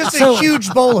like Just so, a huge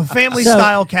bowl of family so,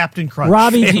 style Captain Crunch.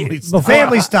 Robbie, before,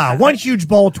 Family style. One huge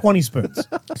bowl, 20 spoons.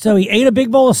 so he ate a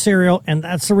big bowl of cereal, and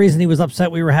that's the reason he was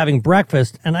upset we were having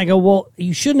breakfast. And I go, well,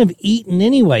 you shouldn't have eaten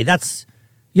anyway.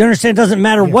 You understand? It doesn't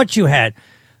matter what you had.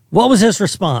 What was his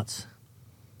response?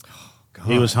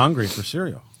 He was hungry for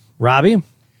cereal. Robbie,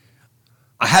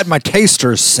 I had my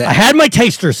tasters set. I had my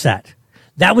taster set.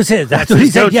 That was his. That's what he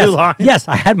his said. go-to Yes, line? yes,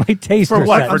 I had my taster For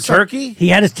what? set. For turkey? He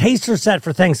had his taster set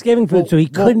for Thanksgiving food, so he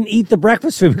couldn't eat the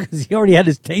breakfast food because he already had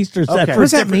his taster set. Okay. For What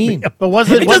does that different mean? meal. But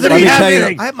wasn't doesn't he even tell you-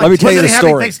 having? I have my- let me tell you Wasn't the he having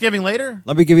story. Thanksgiving later?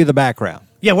 Let me give you the background.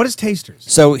 Yeah, what is tasters?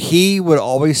 So he would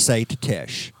always say to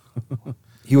Tish,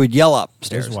 he would yell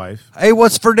upstairs, His wife. "Hey,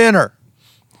 what's for dinner?"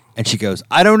 And she goes,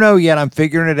 "I don't know yet. I'm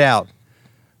figuring it out."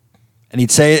 And he'd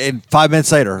say it, and 5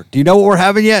 minutes later, "Do you know what we're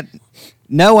having yet?"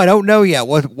 "No, I don't know yet.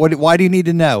 What? Why do you need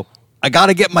to know?" "I got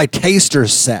to get my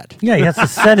tasters set." Yeah, he has to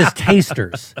set his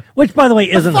tasters, which, by the way,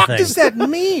 isn't What a thing. does that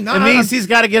mean? It means he's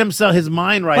got to get his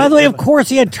mind right. By the way, of course,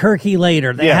 he had turkey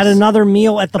later. They Yes. had another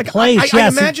meal at the place. I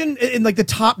Yes, imagine in like the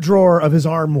top drawer of his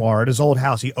armoire at his old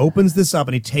house, he opens this up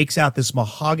and he takes out this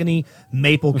mahogany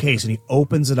maple case and he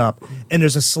opens it up and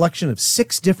there's a selection of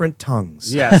 6 different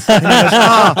tongues. Yes. And he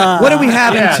goes, what are we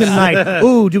having Yes. tonight?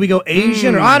 Ooh, do we go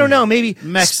Asian or I don't know, maybe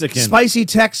Mexican. spicy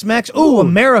Tex-Mex? Ooh,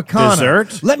 Americana.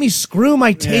 Dessert? Let me screw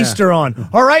my taster on.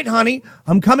 All right, honey,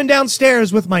 I'm coming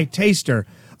downstairs with my taster.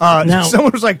 Now-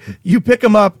 Someone was like, you pick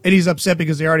him up, and he's upset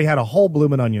because they already had a whole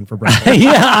bloomin' onion for breakfast.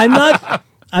 yeah,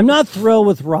 I'm not thrilled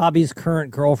with Robbie's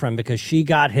current girlfriend because she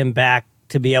got him back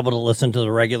to be able to listen to the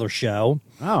regular show.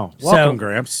 Oh, So- welcome,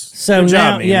 Gramps. So Good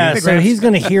now, job, Amy. yeah, Hey, so Gramps. he's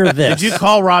going to hear this. Did you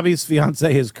call Robbie's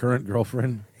fiance his current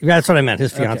girlfriend? That's what I meant.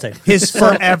 His fiance. His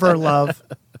forever love.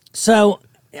 So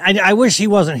I wish he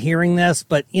wasn't hearing this,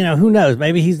 but who knows?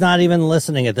 Maybe he's not even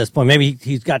listening at this point. Maybe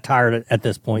he's got tired at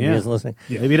this point. He isn't listening.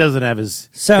 Maybe he doesn't have his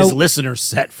So- listeners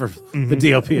set for the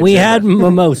DOP. We agenda. had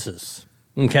mimosas.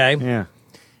 Okay. Yeah.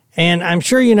 And I'm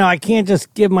sure I can't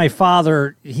just give my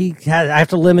father. I have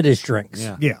to limit his drinks.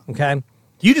 Yeah. Yeah. Okay.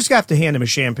 You just have to hand him a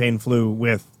champagne flue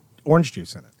with orange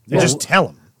juice in it. And just tell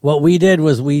him. What we did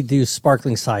was we do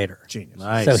sparkling cider. Genius.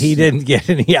 Nice. So he didn't get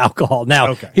any alcohol. Now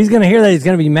Okay. he's going to hear that. He's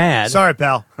going to be mad. Sorry,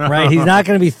 pal. Right? He's not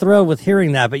going to be thrilled with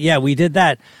hearing that. But yeah, we did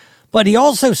that. But he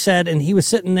also said, and he was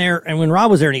sitting there, and when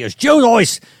Rob was there, and he goes, Joe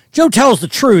tells the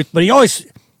truth, but he always.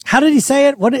 How did he say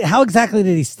it? How exactly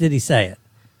did he say it?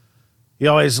 He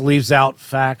always leaves out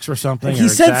facts or something. He or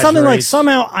said something like, exaggerates.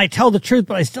 "Somehow I tell the truth,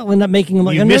 but I still end up making him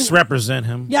look." You and then- misrepresent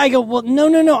him. Yeah, I go, well,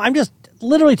 no. I'm just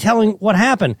literally telling what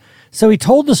happened. So he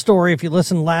told the story, if you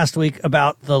listened last week,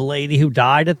 about the lady who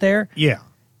died at there. Yeah.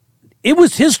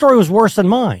 His story was worse than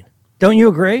mine. Don't you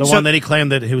agree? The one that he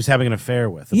claimed that he was having an affair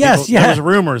with. The Yes, There yeah. was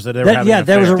rumors that they were That- having yeah, an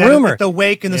there was affair. a rumor. At the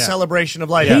wake and the Yeah. celebration of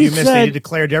life, He you missed it. said- He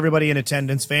declared to everybody in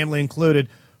attendance, family included.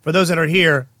 For those that are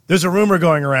here, there's a rumor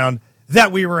going around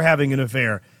that we were having an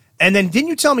affair. And then didn't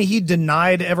you tell me he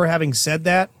denied ever having said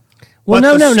that? Well,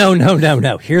 But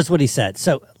no. Here's what he said.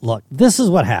 So, look, this is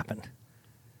what happened.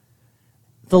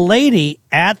 The lady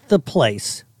at the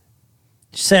place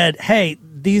said, "Hey,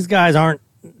 these guys aren't.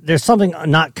 There's something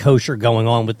not kosher going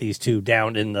on with these two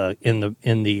down in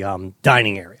the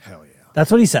dining area." Hell yeah.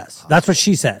 That's what he says. That's what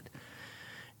she said.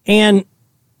 And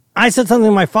I said something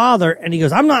to my father, and he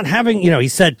goes, "I'm not having." He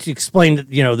said to explain that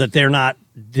that they're not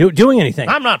doing anything.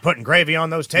 I'm not putting gravy on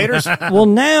those taters. Well,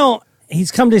 now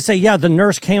he's come to say, yeah, the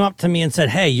nurse came up to me and said,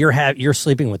 "Hey, you're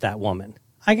sleeping with that woman."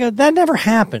 I go, "That never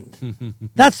happened."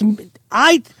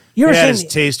 You He had his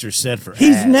understand? taster set for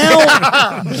He's ass.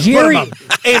 now Jerry.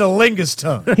 Ate a lingus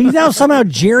tongue. He's now somehow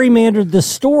gerrymandered the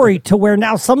story to where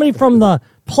now somebody from the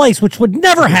place, which would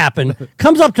never happen,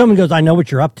 comes up to him and goes, "I know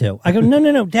what you're up to." I go,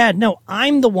 No, Dad, no,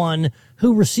 I'm the one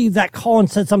who received that call and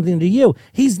said something to you.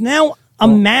 He's now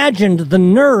imagined the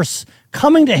nurse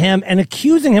coming to him and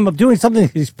accusing him of doing something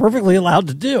he's perfectly allowed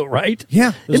to do, right?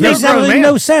 Yeah. It makes absolutely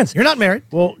no sense. You're not married.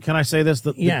 Well, can I say this?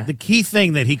 The key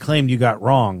thing that he claimed you got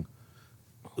wrong,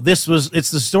 it's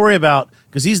the story about,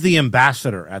 because he's the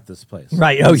ambassador at this place.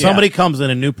 Right. When somebody comes in,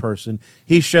 a new person,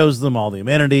 he shows them all the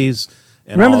amenities.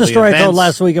 And Remember all the story I told events.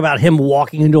 last week about him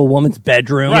walking into a woman's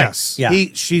bedroom? Right. Yes. Yeah.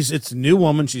 It's a new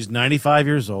woman. She's 95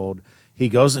 years old. He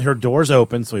goes, her door's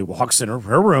open, so he walks in her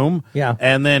room. Yeah.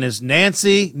 And then is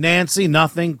Nancy,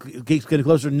 nothing, keeps getting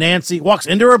closer. Nancy walks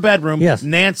into her bedroom. Yes.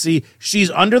 Nancy,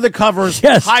 she's under the covers,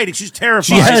 Yes. hiding. She's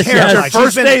terrified. Yes, It's yes. her first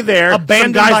She's been day there.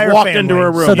 abandoned Some by guys her walked family. into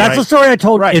her room. So that's the story I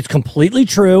told. Right. It's completely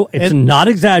true. It's And- not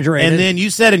exaggerated. And then you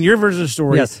said in your version of the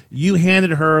story, Yes. you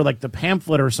handed her like the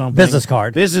pamphlet or something. Business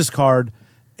card.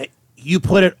 You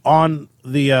put it on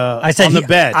the on the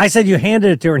bed. I said you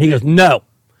handed it to her, and he goes, "No,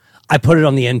 I put it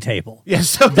on the end table." Yeah,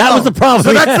 so That was the problem.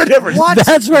 So that's the difference. What?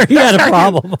 That's where he had a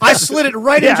problem. I slid it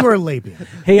right into her labia.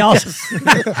 He also,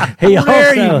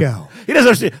 There you go. He doesn't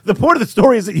understand. The point of the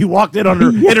story is that you walked in on her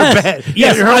in her bed.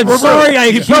 Yes, Her I'm room. sorry I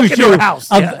You broke accused into you her house.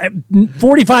 of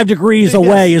 45 degrees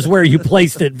away is where you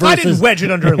placed it. I didn't Versus, wedge it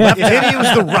under her left titty. It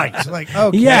was the right. Like,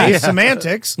 okay, Yeah.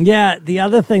 semantics. yeah, the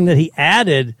other thing that he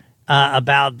added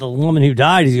about the woman who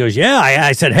died, he goes, "Yeah,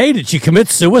 I said, hey, did she commit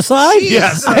suicide?"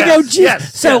 Yes, I go, yes, "Gee."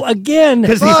 yes, So again,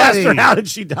 Because he asked her, Buddy. how did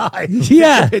she die?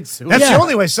 Yeah. That's Yeah. the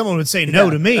only way someone would say no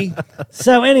to me.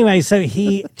 So anyway, so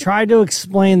he tried to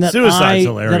explain that Suicide's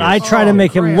hilarious. I try to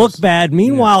make him look bad.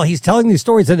 Meanwhile, he's telling these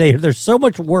stories that they're so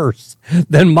much worse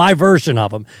than my version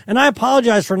of them. And I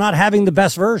apologize for not having the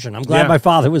best version. I'm glad Yeah. my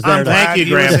father was there. I'm to- glad Thank you,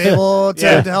 he was Graham. able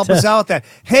to help us out with that.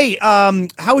 Hey,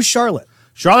 how was Charlotte?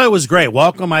 Charlotte was great.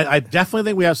 Welcome. I definitely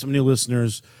think we have some new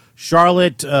listeners.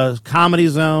 Charlotte Comedy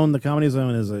Zone. The Comedy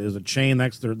Zone is a chain.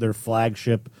 That's their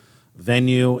flagship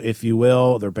venue, if you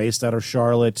will. They're based out of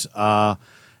Charlotte.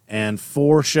 And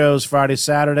 4 shows Friday,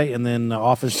 Saturday, and then the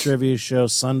Office Trivia show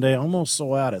Sunday. Almost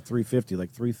sold out at 350,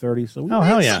 like 330. So we made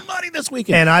hell yeah. some money this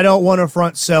weekend. And I don't want to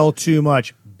front sell too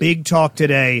much. Big talk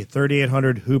today,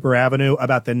 3800 Hooper Avenue,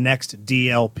 about the next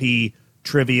DLP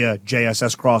Trivia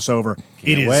JSS crossover.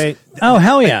 Can't wait. Oh,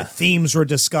 hell yeah. Themes were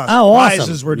discussed. Oh, awesome.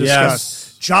 Prizes were discussed.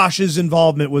 Yes. Josh's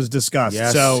involvement was discussed.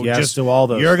 Yes, so yes just to all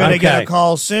those. You're going to get Okay. a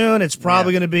call soon. It's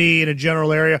probably going to be in a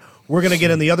general area. We're going to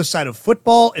get on the other side of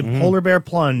football and Polar Bear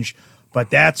Plunge. But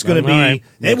that's going to be All right.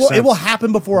 it. Makes It will sense.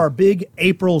 happen before our big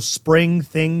April spring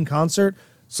thing concert.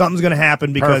 Something's going to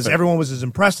happen because Perfect. everyone was as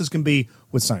impressed as can be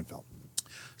with Seinfeld.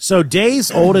 So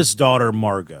Dave's oldest daughter,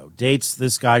 Margot, dates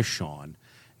this guy, Sean.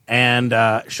 And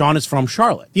Sean is from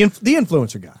Charlotte. The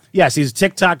influencer guy. Yes, he's a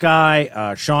TikTok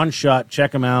guy. Sean Shutt,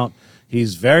 check him out.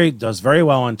 He's does very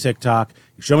well on TikTok.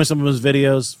 He showed me some of his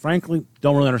videos. Frankly,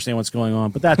 don't really understand what's going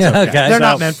on, but that's okay. Okay. They're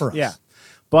not meant for us. Yeah,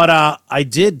 but I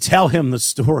did tell him the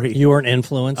story You weren't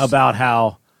influenced. about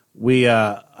how we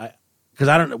because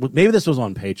I don't know, maybe this was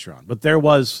on Patreon, but there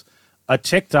was a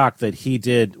TikTok that he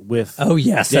did with Oh,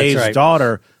 yes, that's Dave's right.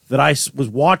 daughter that I was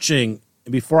watching,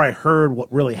 and before I heard what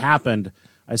really happened,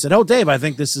 I said, "Oh, Dave, I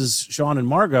think this is Sean and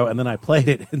Margot," and then I played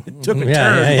it, and it took a Yeah,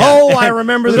 turn. yeah, yeah. Oh, I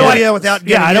remember the So video without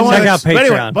getting yeah, I don't into want Check it. out But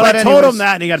anyway, Patreon. but But I told anyways- him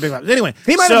that, and he got a big laugh. Anyway,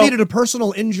 He might so, have needed a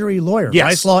personal injury lawyer.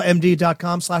 Yes.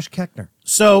 RiceLawMD.com/Keckner.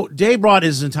 So Dave brought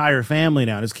his entire family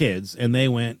down, his kids, and they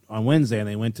went on Wednesday, and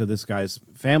they went to this guy's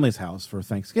family's house for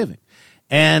Thanksgiving.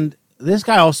 And this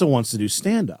guy also wants to do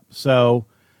stand-up. So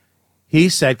he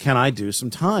said, "Can I do some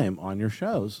time on your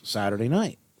shows Saturday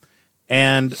night?"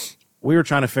 And we were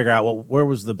trying to figure out, well, where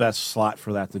was the best slot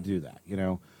for that to do that, you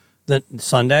know? the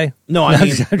Sunday? No, I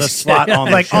mean I'm the just slot kidding. on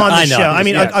the Like show. on the I know. show. I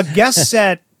mean, Yes. a guest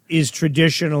set is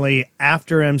traditionally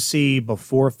after MC,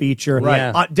 before feature. Right.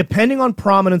 Yeah. Depending on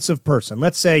prominence of person.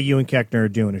 Let's say you and Keckner are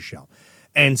doing a show,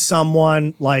 and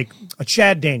someone like a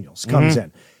Chad Daniels comes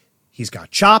in. He's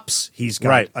got chops. He's got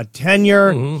Right. a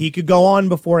tenure. He could go on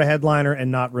before a headliner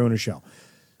and not ruin a show.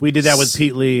 We did that with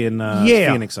Pete Lee in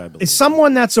Phoenix, I believe. It's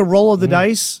someone that's a roll of the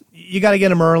dice. You got to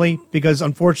get him early because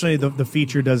unfortunately the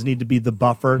feature does need to be the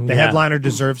buffer. The Yeah. headliner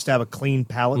deserves to have a clean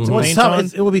palette to Well, it's paint tough.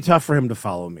 on. It would be tough for him to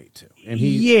follow me, too. And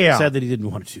he Yeah. said that he didn't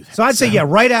want to do that. So I'd say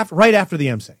right after the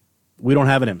MC. We don't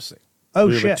have an MC. Oh,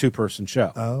 we have a shit. 2-person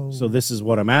show. Oh. So this is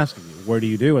what I'm asking you. Where do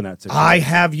you do in that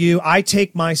situation? I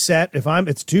take my set. It's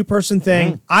a 2-person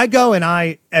thing. I go and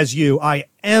I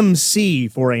MC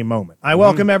for a moment. I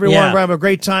welcome everyone. Yeah. We're having a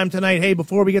great time tonight. Hey,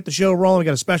 before we get the show rolling, we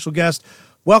got a special guest.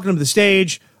 Welcome to the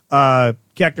stage,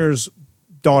 Keckner's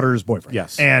daughter's boyfriend.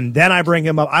 Yes. And then I bring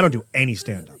him up. I don't do any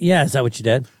stand-up. Yeah, is that what you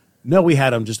did? No, we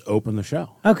had him just open the show.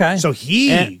 Okay. So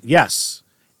he... And, yes.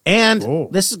 And Oh.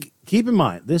 this is, keep in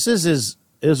mind, this is his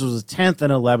this was his 10th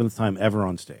and 11th time ever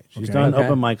on stage. He's done Okay.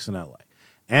 open mics in L.A.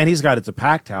 And it's a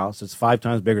packed house. It's 5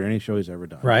 times bigger than any show he's ever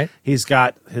done. Right. He's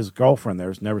got his girlfriend there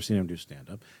who's never seen him do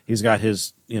stand-up. He's got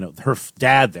his, her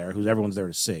dad there, who's everyone's there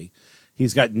to see.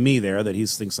 He's got me there that he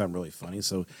thinks I'm really funny.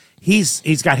 So he's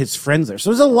got his friends there. So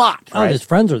there's a lot. Oh, right? his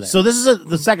friends are there. So this is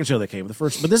the second show that came. The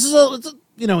first, but this is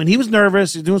and he was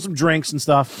nervous. He's doing some drinks and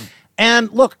stuff.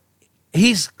 And look,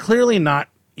 he's clearly not.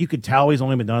 You could tell he's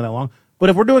only been doing it that long. But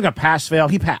if we're doing a pass fail,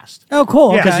 he passed. Oh,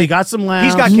 cool. Because Okay. he got some laughs.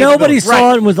 He's got Nobody capability. saw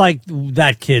Right. it and was like,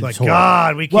 that kid's Like, horrible.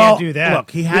 God, we can't Well, do that.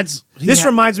 look, he had. This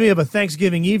reminds me of a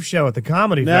Thanksgiving Eve show at the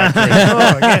Comedy Factory.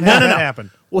 Oh, again, how did that happen?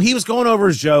 Well, he was going over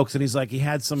his jokes, and he's like, he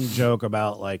had some joke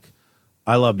about like,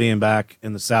 I love being back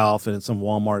in the South, and it's some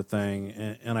Walmart thing.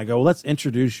 And I go, well, let's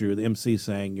introduce you. The MC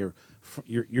saying you're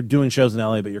doing shows in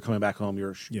LA, but you're coming back home.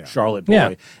 You're a Charlotte boy,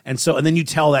 Yeah. and then you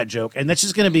tell that joke, and that's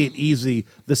just going to be an easy.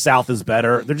 The South is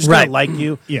better. They're just Right. going to like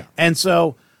you. Yeah. And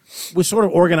so we sort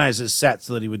of organized his set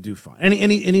so that he would do fine, and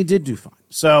he did do fine.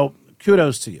 So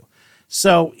kudos to you.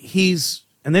 So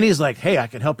and then he's like, hey, I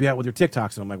can help you out with your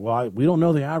TikToks, and I'm like, well, we don't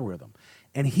know the algorithm,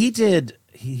 and he did.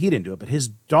 He didn't do it, but his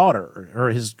daughter or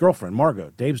his girlfriend,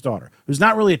 Margot, Dave's daughter, who's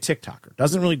not really a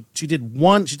TikToker, she did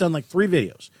one, she's done like 3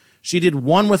 videos. She did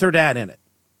one with her dad in it.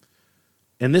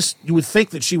 And this, you would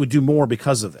think that she would do more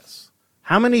because of this.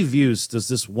 How many views does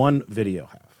this one video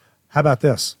have? How about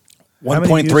this? How many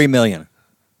 1.3 views? million.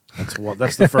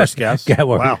 That's the first guess. Yeah,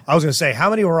 well, Wow. I was going to say, how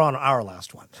many were on our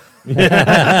last one?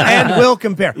 And we'll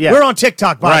compare. Yeah. We're on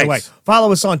TikTok, by Right. the way.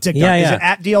 Follow us on TikTok. Yeah, Is yeah. it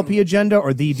at DLP Agenda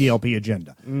or the DLP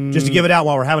Agenda? Just to give it out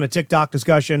while we're having a TikTok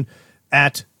discussion,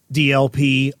 at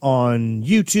DLP on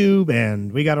YouTube,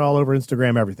 and we got it all over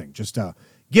Instagram, everything. Just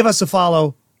give us a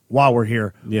follow while we're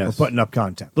here. Yes. We're putting up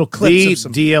content. Little clips The of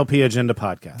some... DLP Agenda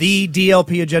podcast. The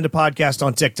DLP Agenda podcast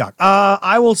on TikTok.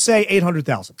 I will say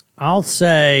 800,000. I'll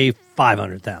say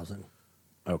 500,000.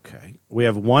 Okay. We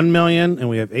have 1 million and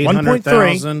we have 1.3.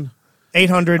 800,000.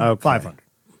 800, Okay. 500.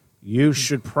 You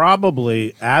should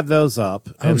probably add those up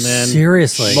and then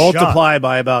seriously? multiply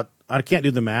by about, I can't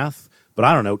do the math, but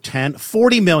I don't know,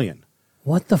 40 million.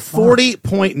 What the fuck?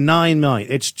 40.9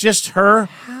 million. It's just her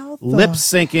lip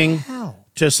syncing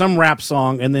to some rap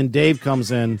song, and then Dave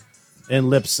comes in and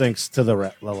lip syncs to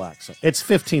the relax song. It's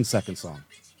 15-second song.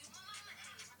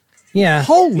 Yeah.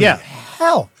 Holy Yeah.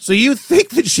 hell. So you think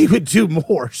that she would do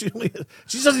more? She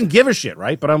doesn't give a shit,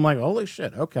 right? But I'm like, holy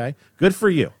shit. Okay, good for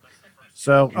you.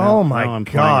 So, Oh now my I'm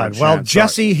playing God! on Well, chat.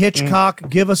 Jesse Hitchcock,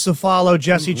 give us a follow.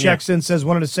 Jesse checks in, says,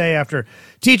 "Wanted to say after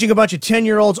teaching a bunch of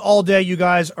 10-year-olds all day, you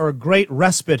guys are a great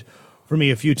respite for me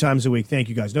a few times a week. Thank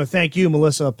you guys. No, thank you,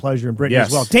 Melissa, pleasure, and Brittany Yes.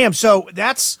 as well. Damn. So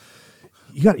that's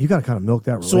you got to kind of milk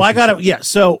that relationship. So I got to, yeah.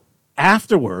 So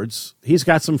afterwards, he's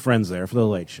got some friends there for the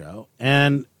late show,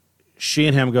 and she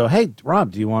and him go, "Hey,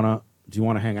 Rob, do you want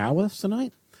to hang out with us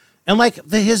tonight?" And like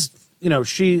his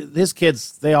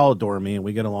kids, they all adore me, and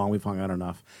we get along. We've hung out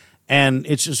enough, and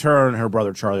it's just her and her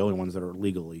brother Charlie, the only ones that are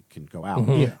legally can go out,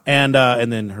 and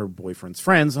then her boyfriend's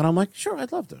friends. And I'm like, sure,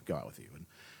 I'd love to go out with you. And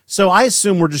so I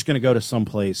assume we're just going to go to some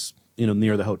place,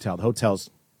 near the hotel. The hotel's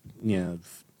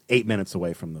 8 minutes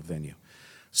away from the venue.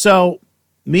 So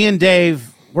me and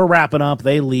Dave, we're wrapping up.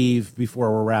 They leave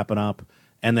before we're wrapping up.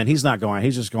 And then he's not going.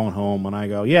 He's just going home. And I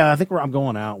go, yeah, I think I'm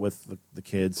going out with the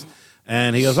kids.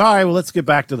 And he goes, all right, well, let's get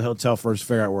back to the hotel first,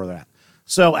 figure out where they're at.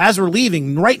 So as we're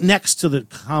leaving, right next to the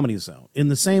Comedy Zone, in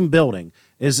the same building,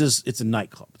 it's a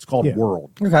nightclub. It's called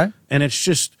World. Okay. And it's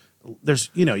just,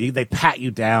 they pat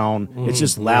you down. It's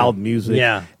just loud music.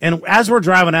 Yeah. And as we're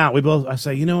driving out, I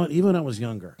say, you know what? Even when I was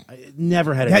younger, I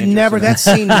never had an that interest never in that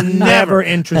scene never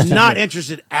interested Not me.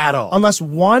 interested at all. Unless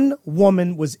one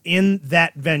woman was in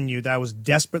that venue that I was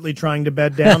desperately trying to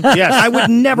bed down. Yes. I would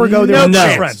never go there No with my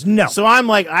chance. friends. No. So I'm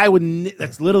like,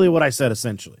 that's literally what I said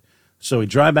essentially. So we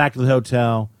drive back to the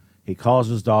hotel. He calls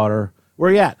his daughter. Where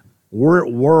are you at? We're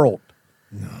at World.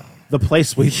 No. The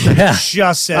place we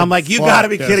just said, I'm like, you fuck got to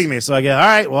be this. kidding me. So I go, all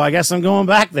right, well, I guess I'm going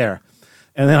back there.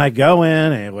 And then I go in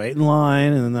and I wait in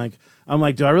line. And then I'm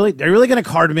like, are you really going to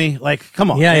card me? Like,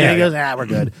 come on. Yeah, and yeah, he goes, we're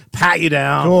good. Pat you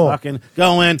down. Cool. Fucking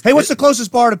go in. Hey, what's the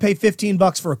closest bar to pay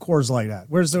 $15 for a Coors Light at?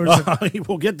 Where's the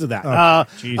We'll get to that.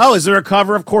 jeez. Is there a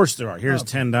cover? Of course there are. Here's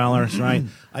 $10, right?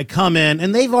 I come in,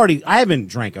 and I haven't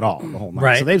drank at all the whole night.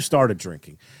 Right. So they've started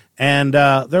drinking. And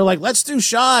they're like, let's do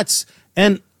shots.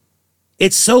 And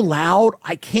it's so loud,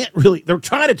 I can't really, they're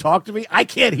trying to talk to me. I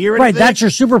can't hear anything. Right, that's your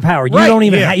superpower. You Right, don't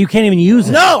even yeah. you can't even use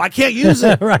it. No, I can't use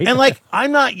it. Right. And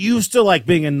I'm not used to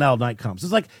being in loud nightclubs.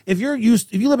 It's like if you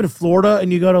live in Florida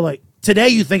and you go to today,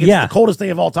 you think it's Yeah. the coldest day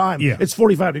of all time. Yeah. It's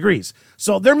 45 degrees.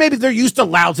 So they're used to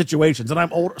loud situations, and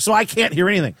I'm older, so I can't hear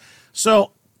anything.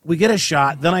 So we get a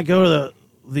shot. Then I go to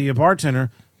the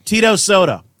bartender, Tito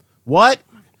soda. What?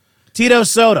 Tito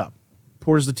soda.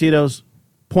 Pours the Tito's,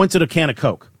 points at a can of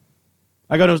Coke.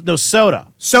 I go, no, soda.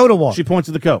 Soda water. She points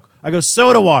at the Coke. I go,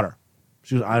 soda water.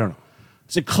 She goes, I don't know. I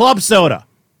said, club soda.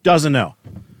 Doesn't know.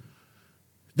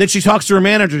 Then she talks to her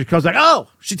manager. She goes like, oh,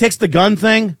 she takes the gun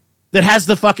thing that has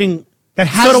the fucking That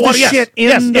has soda the water. shit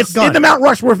Yes, in the it's gun. in the Mount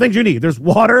Rushmore of things you need. There's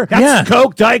water, Yeah.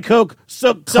 Coke, Diet Coke,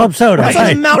 Club soda. That's Right.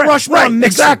 like Mount Rushmore Right,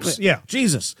 mixers. exactly. Yeah.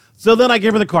 Jesus. So then I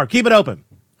give her the card. Keep it open.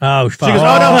 Oh, She goes,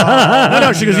 oh,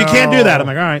 no. She goes, you can't do that. I'm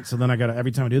like, all right. So then I got to,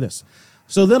 every time I do this.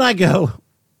 So then I go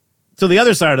to the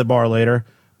other side of the bar later.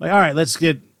 Like, all right, let's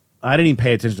get, I didn't even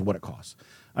pay attention to what it costs.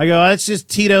 I go, it's just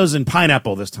Tito's and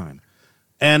pineapple this time.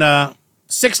 And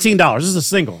 $16. This is a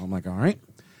single. I'm like, all right.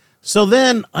 So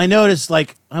then I noticed,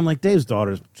 like, I'm like, Dave's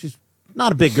daughter, she's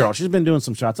not a big girl. She's been doing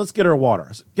some shots. Let's get her a water.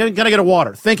 I said, gotta get a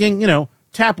water. Thinking,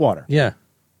 tap water. Yeah.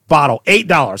 Bottle,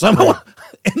 $8. I'm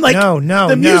and like, No,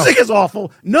 the music is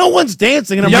awful. No one's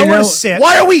dancing. And I'm Nowhere like, to sit.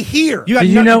 why are we here? You got Did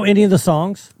you no- know any of the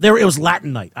songs? It was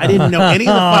Latin night. I didn't know any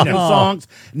of the fucking songs.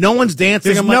 No one's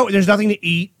dancing. There's nothing to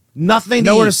eat. Nothing.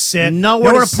 Nowhere eat. to sit.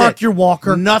 Nowhere Nowhere to to park sit. your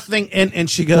walker. Nothing. And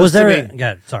she goes Was there? to me.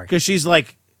 Yeah, sorry. Because she's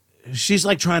like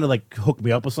trying to like hook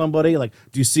me up with somebody. Like,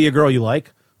 do you see a girl you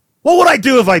like? What would I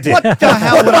do if I did? What the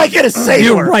hell What would I get to say to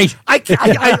You're her? right.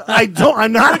 I don't.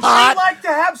 I'm not hot. like to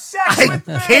have sex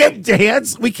I can't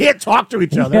dance. We can't talk to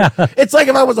each other. Yeah. It's like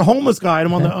if I was a homeless guy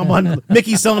and I'm on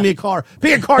Mickey selling me a car.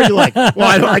 Pick a car you like. Well,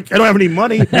 I don't have any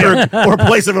money or a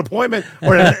place of appointment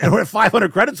or a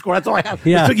 500 credit score. That's all I have.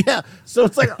 Yeah. So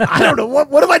it's like, I don't know.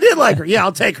 What if I did like her? Yeah,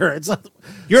 I'll take her. It's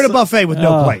You're at a buffet with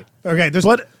no plate. Okay,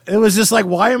 but it was just like,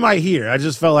 why am I here? I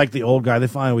just felt like the old guy. Then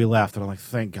finally we left, and I'm like,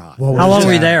 thank God. What was How long the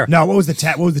were you tab? there? No, what was the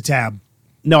tab? What was the tab?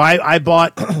 No, I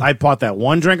bought that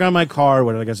one drink on my card.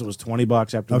 What I guess it was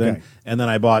 $20 after Okay. then, and then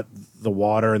I bought the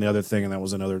water and the other thing, and that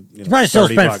was another. You probably still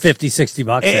 $30. spent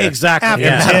 $50-$60 there. Exactly. After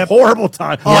Yeah. tip. Had a horrible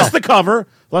time. Plus the cover.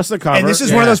 And this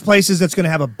is one of those places that's going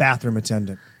to have a bathroom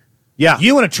attendant. Yeah.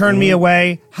 You want to turn me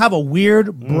away? Have a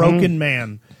weird, broken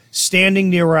man standing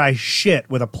near where I shit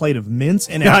with a plate of mints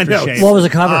and Yeah, I know. aftershave. What was the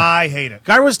cover? I hate it.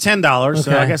 Guy was $10,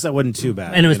 so Okay. I guess that wasn't too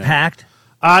bad. And it was packed?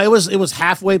 It was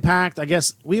halfway packed. I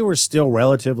guess we were still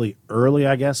relatively early.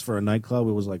 I guess for a nightclub,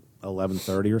 it was like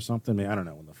 11:30 or something. I don't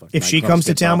know when the fuck. If she nightclubs comes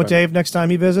to get town with poppin'. Dave next time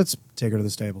he visits, take her to the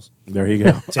stables. There you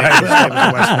go. Take her to the stables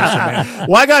in Westminster, man.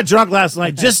 Well, I got drunk last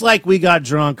night, just like we got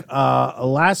drunk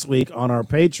last week on our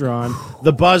Patreon.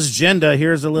 The Buzz Genda.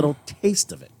 Here's a little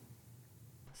taste of it.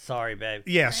 Sorry, babe.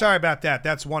 Yeah, sorry about that.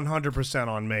 That's 100%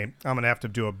 on me. I'm going to have to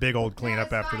do a big old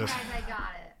cleanup after this. I got it.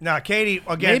 Now, Katie,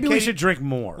 again, Maybe we Katie- should drink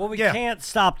more. Well, we Yeah. can't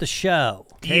stop the show.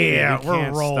 Yeah, we we're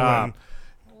can't rolling. stop.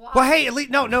 Well, hey, at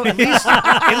least at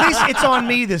least it's on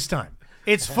me this time.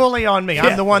 It's fully on me.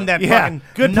 I'm the one that fucking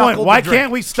good point. knuckled Why the drink.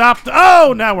 can't we stop?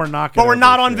 Now we're not. But we're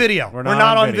not on video. We're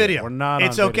not on video. We're not.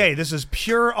 It's on okay. video. This is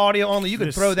pure audio only. You could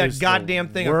This throw that is goddamn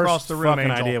thing worst across the room,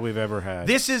 fucking Angel. idea we've ever had.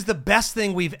 This is the best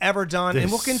thing we've ever done, and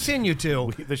we'll continue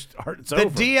to. It's The over.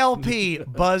 DLP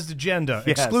Buzzed Agenda,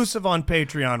 Yes. exclusive on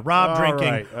Patreon. Rob All drinking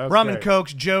right, okay. rum and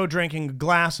cokes, Joe drinking a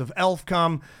glass of elf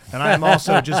cum, and I am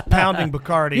also just pounding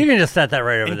Bacardi. You can just set that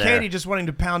right over and there. Katie just wanting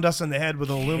to pound us in the head with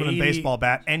an aluminum Katie. baseball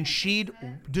bat, and she'd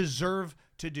deserve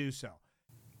to do so.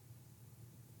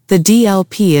 The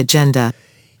DLP agenda.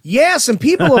 Yeah, some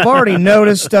people have already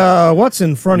noticed what's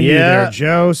in front of you Yeah. there,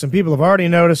 Joe. Some people have already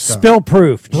noticed Spill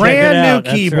proof. Check it brand out. new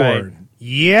That's keyboard. right.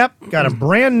 Yep, got a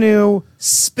brand new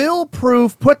spill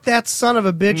proof. Put that son of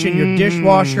a bitch in your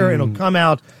dishwasher. It'll come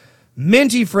out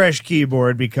minty fresh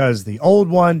keyboard because the old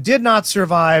one did not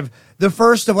survive the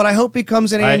first of what I hope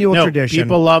becomes an annual tradition.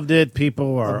 People loved it.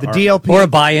 People are the DLP. Or a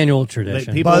biannual They,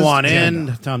 tradition. people Buzzed want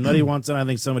Agenda. in. Tom Nutty wants in. I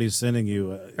think somebody's sending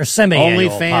you Or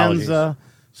semi-annual, apologies. OnlyFans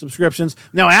subscriptions.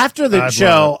 Now after the I'd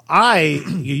show,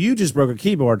 you just broke a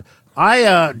keyboard.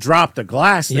 I dropped a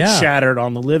glass that Yeah. shattered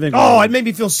on the living room. Oh, it made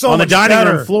me feel so on the much dining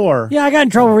better. room floor. Yeah, I got in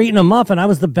trouble for eating a muffin. I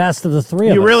was the best of the three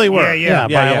of us. You really were. Yeah,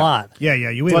 Yeah, by a lot. Yeah,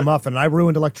 you ate a muffin. I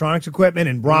ruined electronics equipment,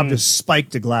 and Rob just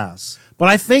spiked a glass. But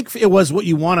I think it was what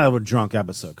you want out of a drunk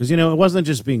episode because it wasn't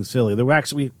just being silly. There were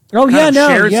actually Oh, kind yeah, of no,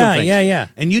 shared some yeah, things. yeah.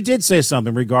 And you did say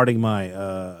something regarding my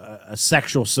a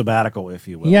sexual sabbatical, if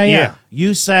you will. Yeah.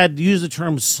 You said use the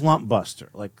term slump buster,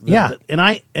 like Yeah. and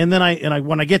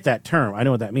when I get that term, I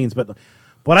know what that means, but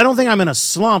I don't think I'm in a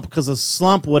slump because a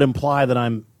slump would imply that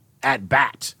I'm at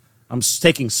bat. I'm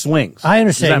taking swings. I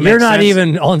Does that understand. make You're not sense?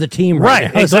 even on the team right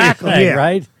Right, now. That's what you're exactly. saying, Yeah.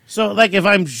 right? So, like, if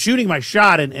I'm shooting my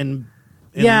shot and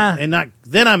and not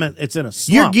then it's in a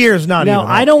slump. Your gear's not No,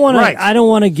 even I up. don't want Right. to. I don't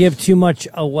want to give too much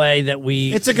away that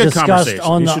we. It's a good discussed conversation.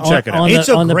 on You the should check it out. on It's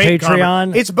the, a on the great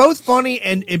Patreon. It's both funny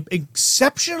and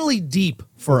exceptionally deep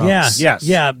for yeah, us. Yes.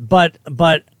 yeah, but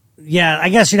yeah, I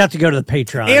guess you'd have to go to the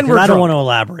Patreon. And 'cause we're I don't drunk. want to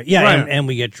elaborate. Yeah, Right. and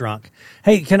we get drunk.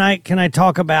 Hey, can I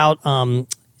talk about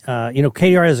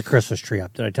KDR has a Christmas tree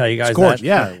up? Did I tell you guys course, that?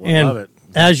 yeah, we and love it.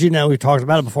 As you know, we've talked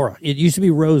about it before. It used to be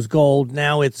rose gold.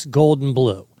 Now it's gold and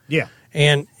blue. Yeah.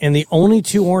 And the only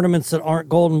two ornaments that aren't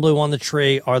gold and blue on the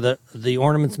tree are the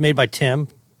ornaments made by Tim,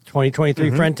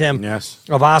 2023 friend Tim, Yes.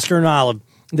 of Oscar and Olive.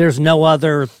 There's no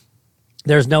other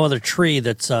tree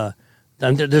that's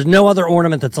there's no other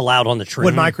ornament that's allowed on the tree.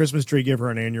 Would my Christmas tree give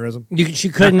her an aneurysm? She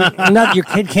couldn't. Your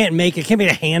kid can't make it. Can't be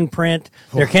a handprint.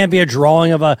 There can't be a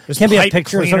drawing of a. There's Can't be a pipe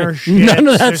picture. Of cleaner something. shit. None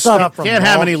of that There's stuff. from Can't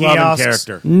have mall any loving kiosks.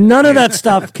 character. None of that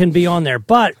stuff can be on there.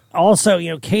 But also,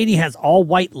 Katie has all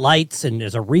white lights and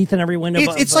there's a wreath in every window.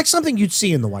 It's like something you'd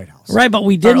see in the White House. right, but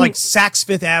we Or didn't. like Saks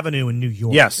Fifth Avenue in New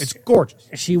York. Yes. It's gorgeous.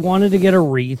 She wanted to get a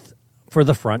wreath for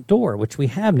the front door, which we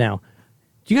have now.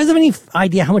 Do you guys have any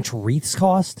idea how much wreaths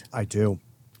cost? I do.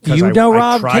 Do 'Cause you I know,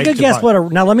 Rob? tried Take a to guess. buy-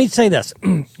 Now, let me say this: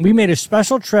 we made a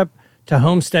special trip to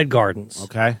Homestead Gardens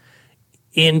Okay.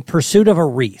 in pursuit of a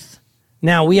wreath.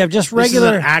 Now we have just This is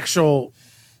regular. an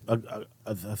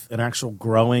actual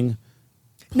growing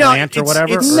No, plant or it's-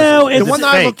 whatever. it's- or No, is The it one that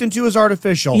I fake? looked into is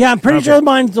artificial. Yeah, I'm pretty Okay. sure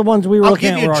mine's the ones we were I'll looking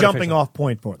give at. you were a jumping artificial. off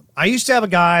point for them. I used to have a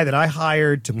guy that I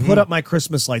hired to put up my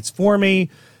Christmas lights for me,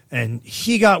 and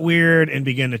he got weird and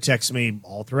began to text me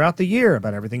all throughout the year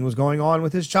about everything that was going on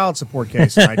with his child support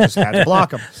case, and I just had to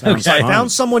block him. So I fun.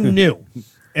 found someone new,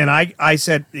 and I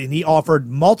said, and he offered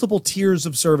multiple tiers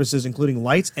of services, including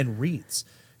lights and wreaths.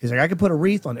 He's like, I could put a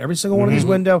wreath on every single one of these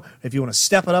windows. If you want to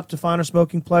step it up to finer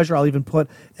smoking pleasure, I'll even put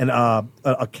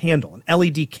a candle, an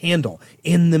LED candle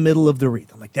in the middle of the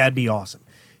wreath. I'm like, that'd be awesome.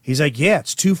 He's like, yeah,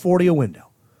 it's $240 a window.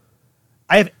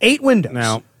 I have 8 windows.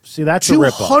 Now, see, that's a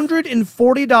ripoff.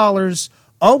 $240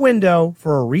 a window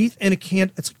for a wreath and a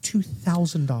candle. It's like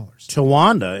 $2,000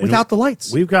 Tawanda, and without the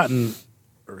lights. We've gotten,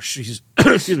 or she's,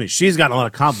 excuse me, she's gotten a lot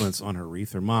of compliments on her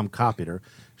wreath. Her mom copied her.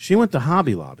 She went to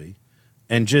Hobby Lobby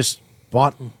and just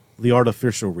bought the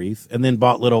artificial wreath and then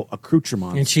bought little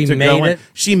accoutrements. And she to made go in. it?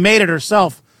 She made it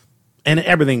herself, and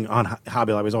everything on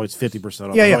Hobby Lobby is always 50%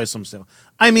 off. Yeah, There's yeah. always some sale.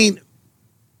 I mean,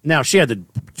 now she had to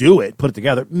do it, put it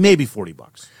together, maybe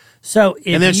 $40. So, if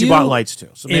And then she you- bought lights too,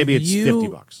 so maybe if it's you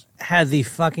 $50. Had the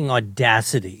fucking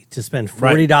audacity to spend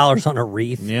 $40 on a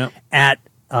wreath Yeah. at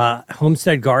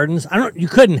Homestead Gardens. You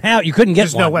couldn't get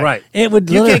There's one. no way. Right. It would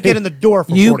You can't literally- get in the door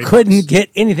for You $40. couldn't get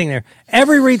anything there.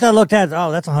 Every wreath I looked at,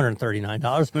 oh, that's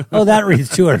 $139. Oh, that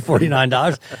wreath's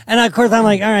 $249. And of course I'm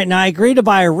like, all right, now I agreed to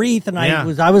buy a wreath and Yeah.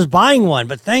 I was buying one,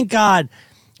 but thank God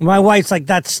my wife's like,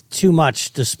 that's too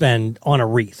much to spend on a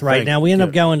wreath. Right Thank now we end up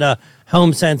you. going to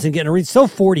Home Sense and getting a wreath. Still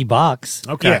 $40.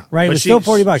 Okay. Yeah. Right, But it's still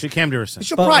 $40. She came to her senses.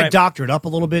 She'll But, probably right. doctor it up a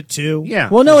little bit too. Yeah.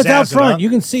 Well, no, it's Zazz out it front. up. You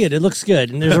can see it. It looks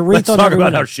good. And there's a wreath Let's on talk every about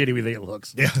window. how shitty we think it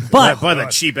looks. Yeah. But- by that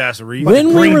cheap ass wreath. When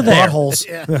we Green were there,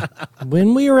 buttholes.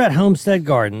 when we were at Homestead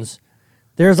Gardens,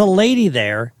 there's a lady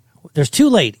there. There's 2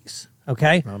 ladies.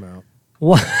 Okay, I'm out.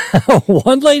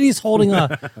 one lady's holding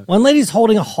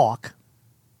a hawk,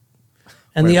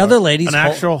 and the other lady's An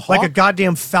actual hawk? Like a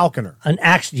goddamn falconer.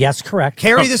 yes, correct.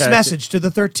 Carry this Okay. message to the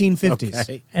 1350s.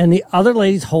 Okay. And the other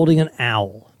lady's holding an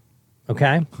owl.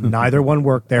 Okay, Neither one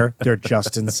worked there. They're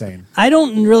just insane. I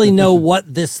don't really know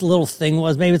what this little thing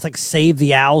was. Maybe it's like Save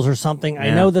the Owls or something. I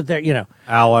Yeah. know that they're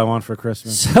Owl I want for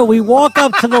Christmas. So we walk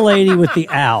up to the lady with the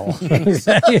owl. Is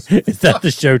that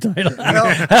the show title?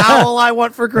 Owl I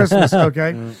want for Christmas.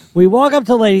 Okay. We walk up to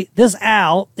the lady. This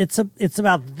owl, it's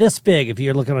about this big. If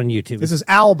you're looking on YouTube, This is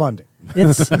Owl Bundy.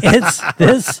 it's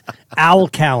this owl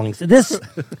cowling. This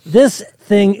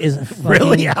thing is fucking,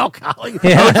 Really? Owl Collie?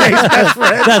 Yeah. That's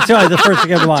right. The first thing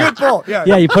came to mind. Good pull. Yeah.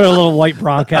 Yeah, you put a little white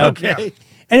Bronco. Okay.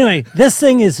 Anyway, this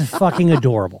thing is fucking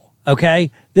adorable. Okay,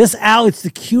 this owl, it's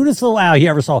the cutest little owl you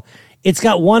ever saw. It's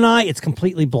got one eye. It's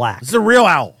completely black. It's a real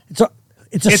owl.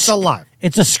 It's alive.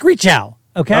 It's a screech owl.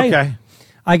 Okay. Okay.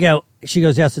 I go. She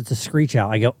goes, yes, it's a screech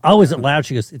owl. I go, oh, is it loud?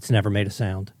 She goes, it's never made a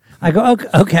sound. I go,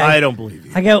 okay. I don't believe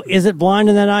you. I go, is it blind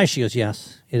in that eye? She goes,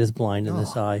 yes, it is blind in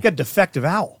this eye. You got a defective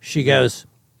owl. She goes,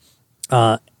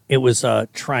 it was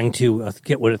trying to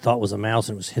get what it thought was a mouse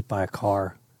and it was hit by a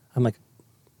car. I'm like,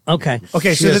 okay.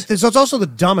 Okay, She so goes- it's also the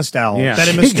dumbest owl Yeah. that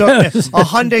it She mistook goes- a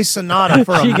Hyundai Sonata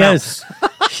for a she mouse.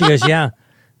 goes, yeah.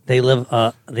 They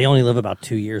only live about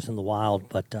 2 years in the wild,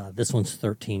 but this one's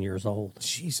 13 years old.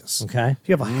 Jesus. Okay.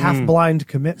 You have a half-blind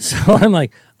commitment. So I'm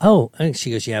like, oh, and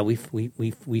she goes, yeah, we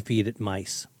feed it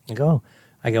mice. I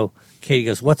go, Katie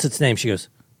goes, what's its name? She goes,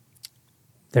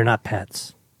 They're not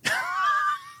pets.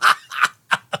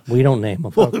 We don't name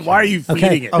them. Why are you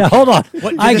feeding it? Now, hold on.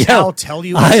 What, did this owl tell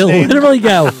you I its name? literally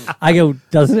go,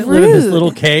 doesn't it live in this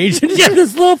little cage? And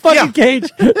this little fucking cage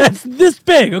that's this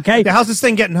big, okay? Yeah, how's this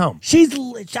thing getting home?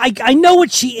 I know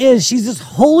what she is. She's just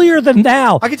holier than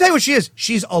thou. I can tell you what she is.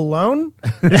 She's alone.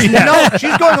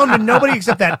 She's going home to nobody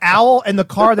except that owl and the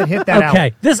car that hit that owl.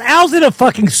 Okay, this owl's in a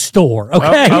fucking store,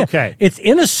 okay? Oh, okay. It's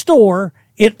in a store.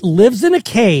 It lives in a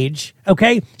cage,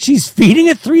 okay? She's feeding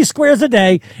it 3 squares a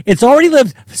day. It's already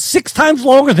lived 6 times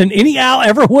longer than any owl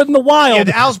ever would in the wild. Yeah,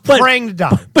 the owl's praying to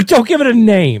die. But don't give it a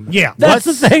name. Yeah. That's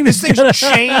the thing. This thing's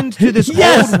chained to this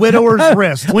Yes. old widower's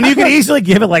wrist. When you can easily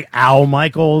give it like Al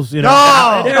Michaels, you know.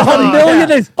 Oh, There are a million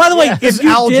things. By the way, Is if you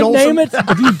Al did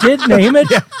Jolson? name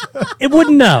it, it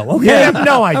wouldn't know. Okay, You have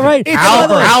no idea. All right, It's by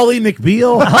the way- Owlie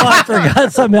McBeal. Oh, I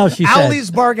forgot something else she said. Owlie's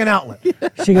Bargain Outlet.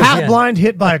 She goes, Half yeah. blind,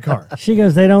 hit by a car. She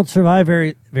goes, they don't survive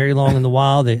very, very long in the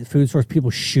wild. The food source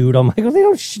people shoot them. I go, they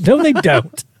don't. No, they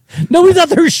don't. Nobody's out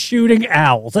there shooting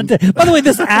owls. By the way,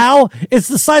 this owl is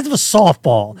the size of a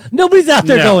softball. Nobody's out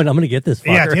there going, I'm going to get this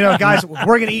fucker. Yeah, guys,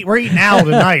 we're eating owl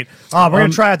tonight. We're gonna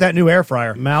try out that new air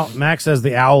fryer. Max says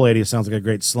the owl lady sounds like a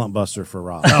great slump buster for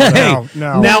Rob.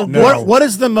 No. Now, what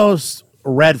is the most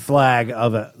red flag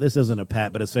of this isn't a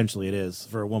pet, but essentially it is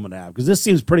for a woman to have? Because this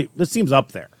seems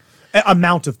up there.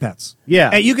 Amount of pets.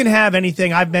 Yeah. And you can have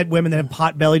anything. I've met women that have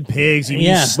pot-bellied pigs. And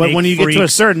Yeah. But when you get to a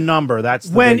certain number, that's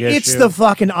the when big it's issue. the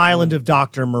fucking island of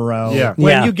Dr. Moreau. Yeah.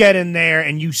 When Yeah. you get in there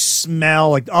and you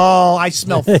smell like, I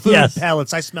smell food Yes.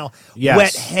 pellets. I smell Yes.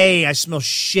 wet hay. I smell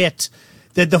shit.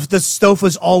 The stove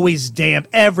was always damp.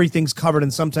 Everything's covered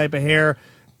in some type of hair.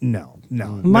 No.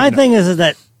 My thing is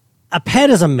that a pet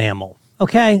is a mammal.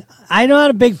 Okay, I'm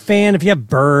not a big fan if you have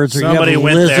birds or Somebody you have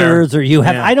went lizards there. or you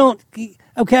have. Yeah. I don't.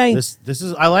 Okay, This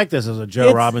is I like this as a Joe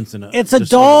It's- Robinson. it's a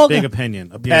just sort of dog. big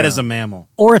opinion. A pet is a mammal.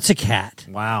 or it's a cat.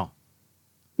 Wow.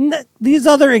 These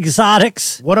other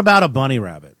exotics. What about a bunny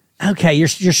rabbit? Okay, you're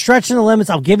stretching the limits.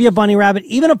 I'll give you a bunny rabbit,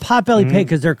 even a potbelly pig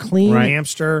because they're clean.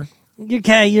 Hamster.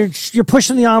 Okay, you're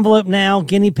pushing the envelope now.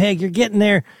 Guinea pig, you're getting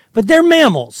there, but they're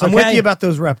mammals. I'm okay? with you about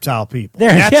those reptile people.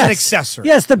 Yes. That's an accessory.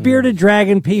 Yes, the bearded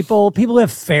dragon people who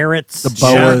have ferrets. The boas.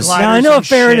 Gliders Now, I know a and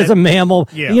ferret shit. is a mammal.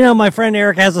 Yeah. You know, my friend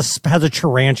Eric has a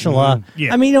tarantula.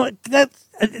 Yeah. I mean,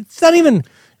 it's not even.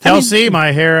 Kelsey,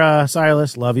 my hair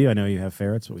stylist, love you. I know you have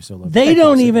ferrets, but we still love you. They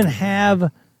don't even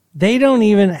have. They don't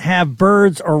even have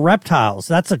birds or reptiles.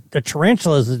 That's a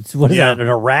tarantula. What is Yeah. that? An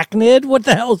arachnid? What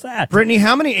the hell is that? Brittany,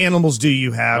 how many animals do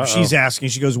you have? She's asking.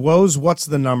 She goes, Woes, what's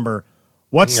the number?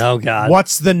 Oh, God.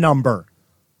 What's the number?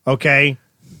 Okay?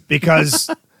 Because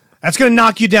that's going to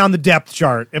knock you down the depth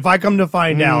chart if I come to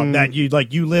find out that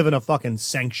you live in a fucking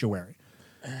sanctuary.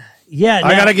 Yeah,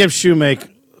 I gotta give Shoemake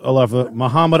a love for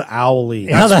Muhammad Ali.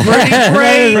 That's pretty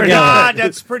great. There we go. God,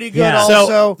 that's pretty good Yeah. also.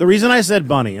 So the reason I said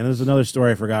bunny, and there's another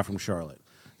story I forgot from Charlotte.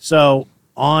 So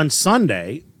on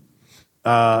Sunday,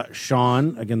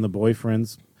 Sean, again the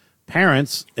boyfriend's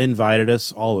parents, invited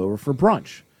us all over for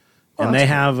brunch, and they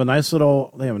have a nice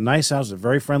house. They're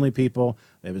very friendly people.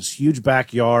 They have this huge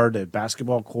backyard. They have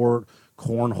basketball court,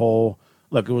 cornhole.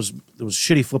 Look, it was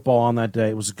shitty football on that day.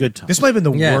 It was a good time. this might have been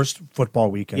the Yeah. worst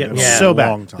football weekend Yeah, in it was a so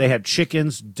long bad. time. They had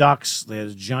chickens, ducks, they had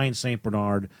a giant St.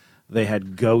 Bernard, they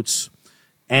had goats.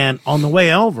 And on the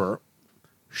way over,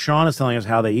 Sean is telling us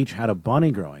how they each had a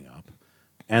bunny growing up,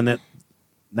 and that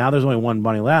now there's only one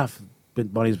bunny left,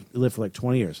 but bunnies lived for like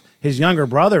 20 years. His younger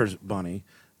brother's bunny,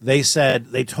 they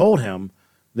told him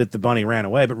that the bunny ran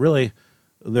away, but really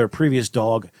their previous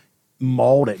dog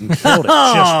mauled it and killed it.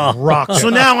 Just rocked So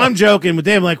it. now I'm joking with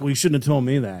Dave, like, well, you shouldn't have told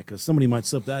me that because somebody might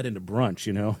slip that into brunch,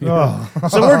 you know?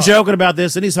 So we're joking about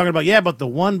this, and he's talking about, but the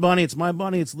one bunny, it's my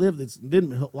bunny, it's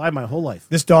didn't lie my whole life.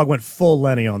 This dog went full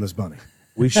Lenny on this bunny.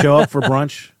 We show up for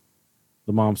brunch.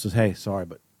 The mom says, hey, sorry,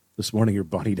 but this morning your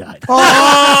bunny died.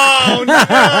 Oh,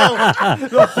 no!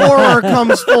 The horror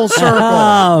comes full circle.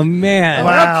 Oh man,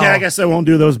 Wow. Okay, I guess I won't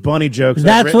do those bunny jokes.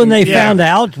 that's when they found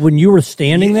out when you were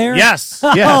standing there. Yes.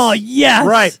 Oh yes.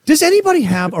 Right. Does anybody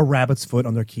have a rabbit's foot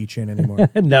on their keychain anymore?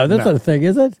 No, that's not a thing,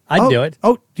 is it? I'd do it.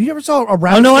 Oh, do you ever saw a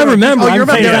rabbit? Oh, no, I foot? remember. Oh, I'm you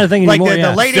remember saying that? kind of thing like anymore,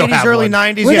 the late Still 80s, have early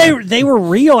one. 90s. Well, yeah. they were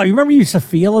real. I remember you used to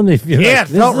feel them. If you're Yeah, like,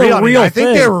 it felt this is real. a I mean, real I think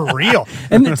thing. they were real.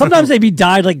 And sometimes they'd be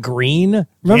dyed like green.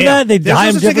 Remember that? They There's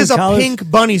dye them such a thing different as a colors.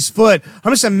 pink bunny's foot.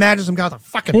 I'm just imagining some guy with a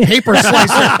fucking paper slicer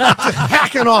just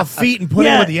hacking off feet and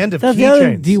putting them at the end of that's the other-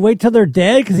 keychains. Do you wait till they're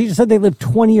dead? Because he just said they live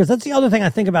 20 years. That's the other thing I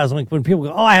think about is like when people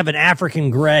go, "Oh, I have an African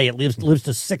gray. It lives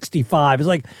to 65." It's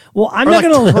like, well, I'm Or not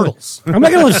like going to turtles. live. I'm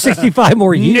not going to live 65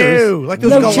 more years. No, like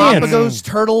those No Galapagos chance.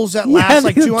 turtles that Yeah, last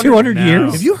like they live 200, 200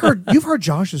 years. Have you've heard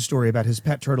Josh's story about his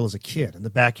pet turtle as a kid in the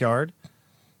backyard?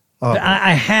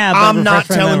 I have. but I'm not refresh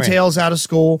my telling memory. tales out of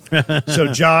school.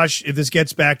 So, Josh, if this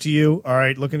gets back to you, all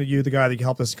right, looking at you, the guy that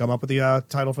helped us come up with the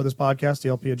title for this podcast, the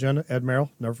LP Agenda, Ed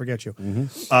Merrill, never forget you.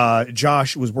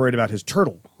 Josh was worried about his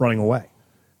turtle running away.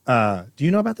 Do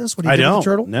you know about this? What he I did with don't. the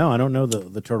turtle? No, I don't know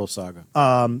the turtle saga.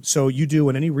 So you do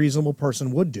what any reasonable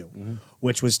person would do,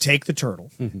 which was take the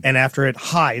turtle, and after it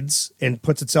hides and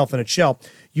puts itself in its shell,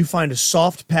 you find a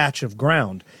soft patch of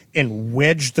ground and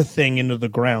wedge the thing into the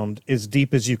ground as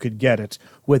deep as you could get it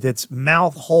with its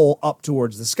mouth hole up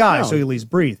towards the sky so you at least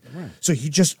breathe. Right. So he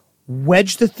just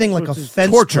wedged the thing like a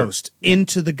fence post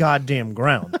into the goddamn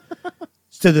ground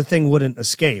so the thing wouldn't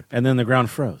escape. And then the ground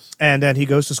froze. And then he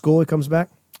goes to school, he comes back,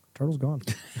 turtle's gone.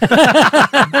 They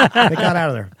got out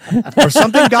of there. Or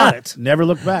something got it. Never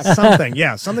looked back. Something,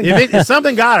 yeah. Something If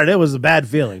something got it was a bad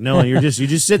feeling. No, you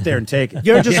just sit there and take it.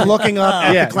 You're just looking up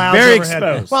at Yeah, the clouds very overhead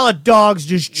exposed. while a dog's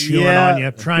just chewing Yeah. on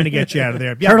you, trying to get you out of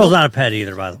there. Yeah. Turtle's not a pet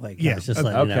either, by the way. Guys, Yeah, just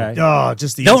letting you know. okay. Oh,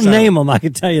 just the Don't inside. name them. I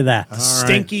can tell you that.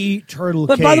 Stinky turtle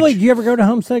But cage. by the way, do you ever go to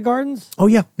Homestead Gardens? Oh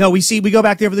yeah. No, we go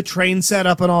back there for the train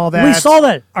setup and all that. We saw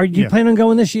that. Are you Yeah. planning on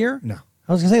going this year? No.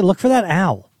 I was gonna say, look for that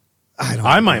owl.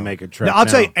 I might make a trip. Now, I'll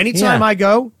tell you, now. anytime Yeah. I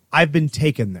go, I've been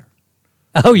taken there.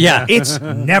 Oh yeah. It's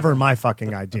never my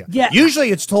fucking idea. Yeah. Usually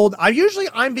it's told.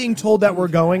 I'm being told that we're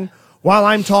going while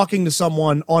I'm talking to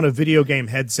someone on a video game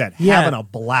headset, Yeah. having a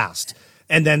blast.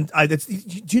 And then do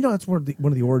you know that's one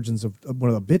of the origins of one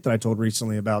of the bit that I told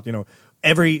recently about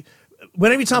every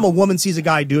time a woman sees a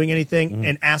guy doing anything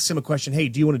and asks him a question, hey,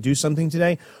 do you want to do something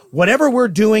today? Whatever we're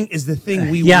doing is the thing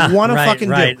we Yeah, want to right, fucking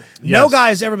right. do. No Yes. guy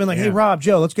has ever been like, hey, Rob,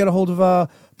 Joe, let's get a hold of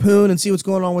Poon and see what's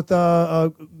going on with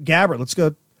Gabbard. Let's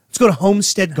go to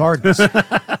Homestead Gardens.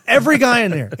 Every guy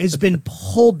in there has been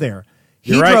pulled there.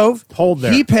 He You're right. drove. Pulled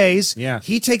there. He pays. Yeah.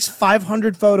 He takes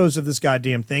 500 photos of this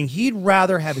goddamn thing. He'd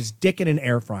rather have his dick in an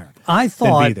air fryer. I than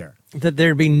thought be there. that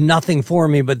there'd be nothing for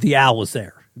me, but the owl was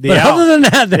there. The But owl. other than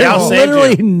that, The there's owl saved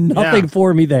literally you. nothing Yeah.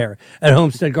 for me there at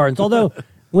Homestead Gardens. Although,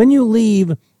 when you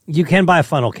leave, you can buy a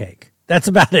funnel cake. That's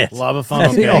about it. Love a funnel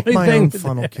That's the cake. only My thing. own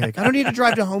funnel cake. I don't need to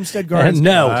drive to Homestead Gardens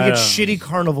No. to get shitty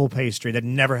carnival pastry that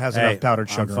never has enough powdered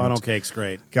sugar. Funnel in it. cake's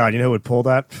great. God, you know who would pull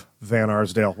that? Van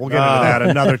Arsdale. We'll get into that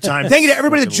another time. Thank you to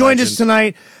everybody that joined us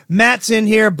tonight. Matt's in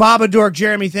here. Baba Dork,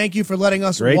 Jeremy, thank you for letting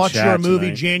us Great watch chat your movie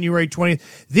tonight. January 20th.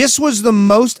 This was the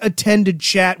most attended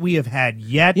chat we have had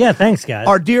yet. Yeah, thanks, guys.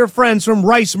 Our dear friends from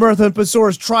Rice, Murtha, and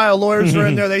Pesaurus trial lawyers are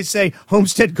in there. They say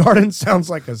Homestead Gardens sounds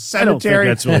like a I don't think cemetery.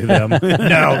 that's really them.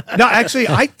 No, actually,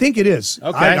 I think it is.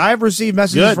 Okay. I've received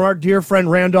messages Good. from our dear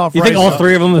friend Randolph. you think Rice. all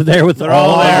three of them are there with They're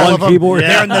all there. one All of them. keyboard?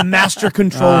 They're in the master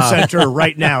control center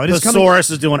right now. It is coming.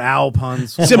 Thesaurus is doing owl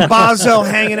puns. Simbazo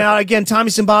hanging out again. Tommy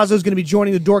Simbazo is going to be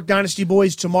joining the Dork Dynasty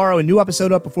Boys tomorrow. A new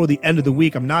episode up before the end of the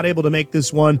week. I'm not able to make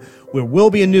this one. There will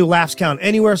be a new Laughs Count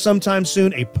Anywhere sometime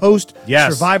soon. A post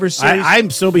Yes. Survivor Series. I'm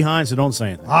so behind, so don't say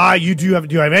anything. Do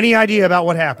you have any idea about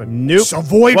what happened? Nope. So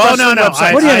avoid Well, wrestling no.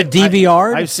 websites. What do you have, a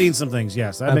DVR? I've seen some things.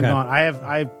 Yes, I've been Okay. gone.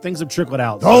 I things have trickled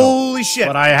out. so- Holy shit.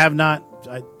 But I have not.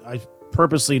 I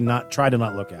purposely not tried to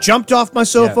not look at it. Jumped off my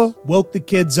sofa, Yes. woke the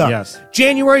kids up. Yes.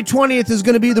 January 20th is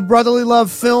going to be the Brotherly Love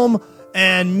Film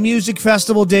and Music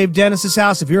Festival, Dave Dennis's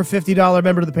house. If you're a $50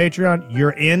 member to the Patreon,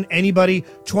 you're in. Anybody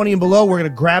 20 and below, we're going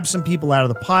to grab some people out of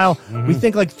the pile. We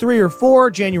think like 3 or 4,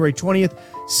 January 20th.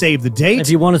 Save the date. If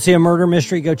you want to see a murder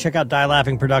mystery, go check out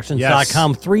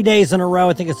dielaughingproductions.com. 3 days in a row.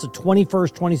 I think it's the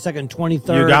 21st, 22nd,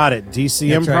 23rd. You got it. DC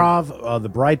That's right. Improv, the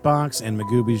Bright Box, and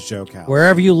Magooby's Joke House.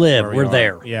 Wherever you live, Where we're we are.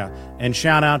 there. Yeah. And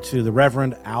shout out to the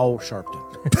Reverend Al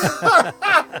Sharpton.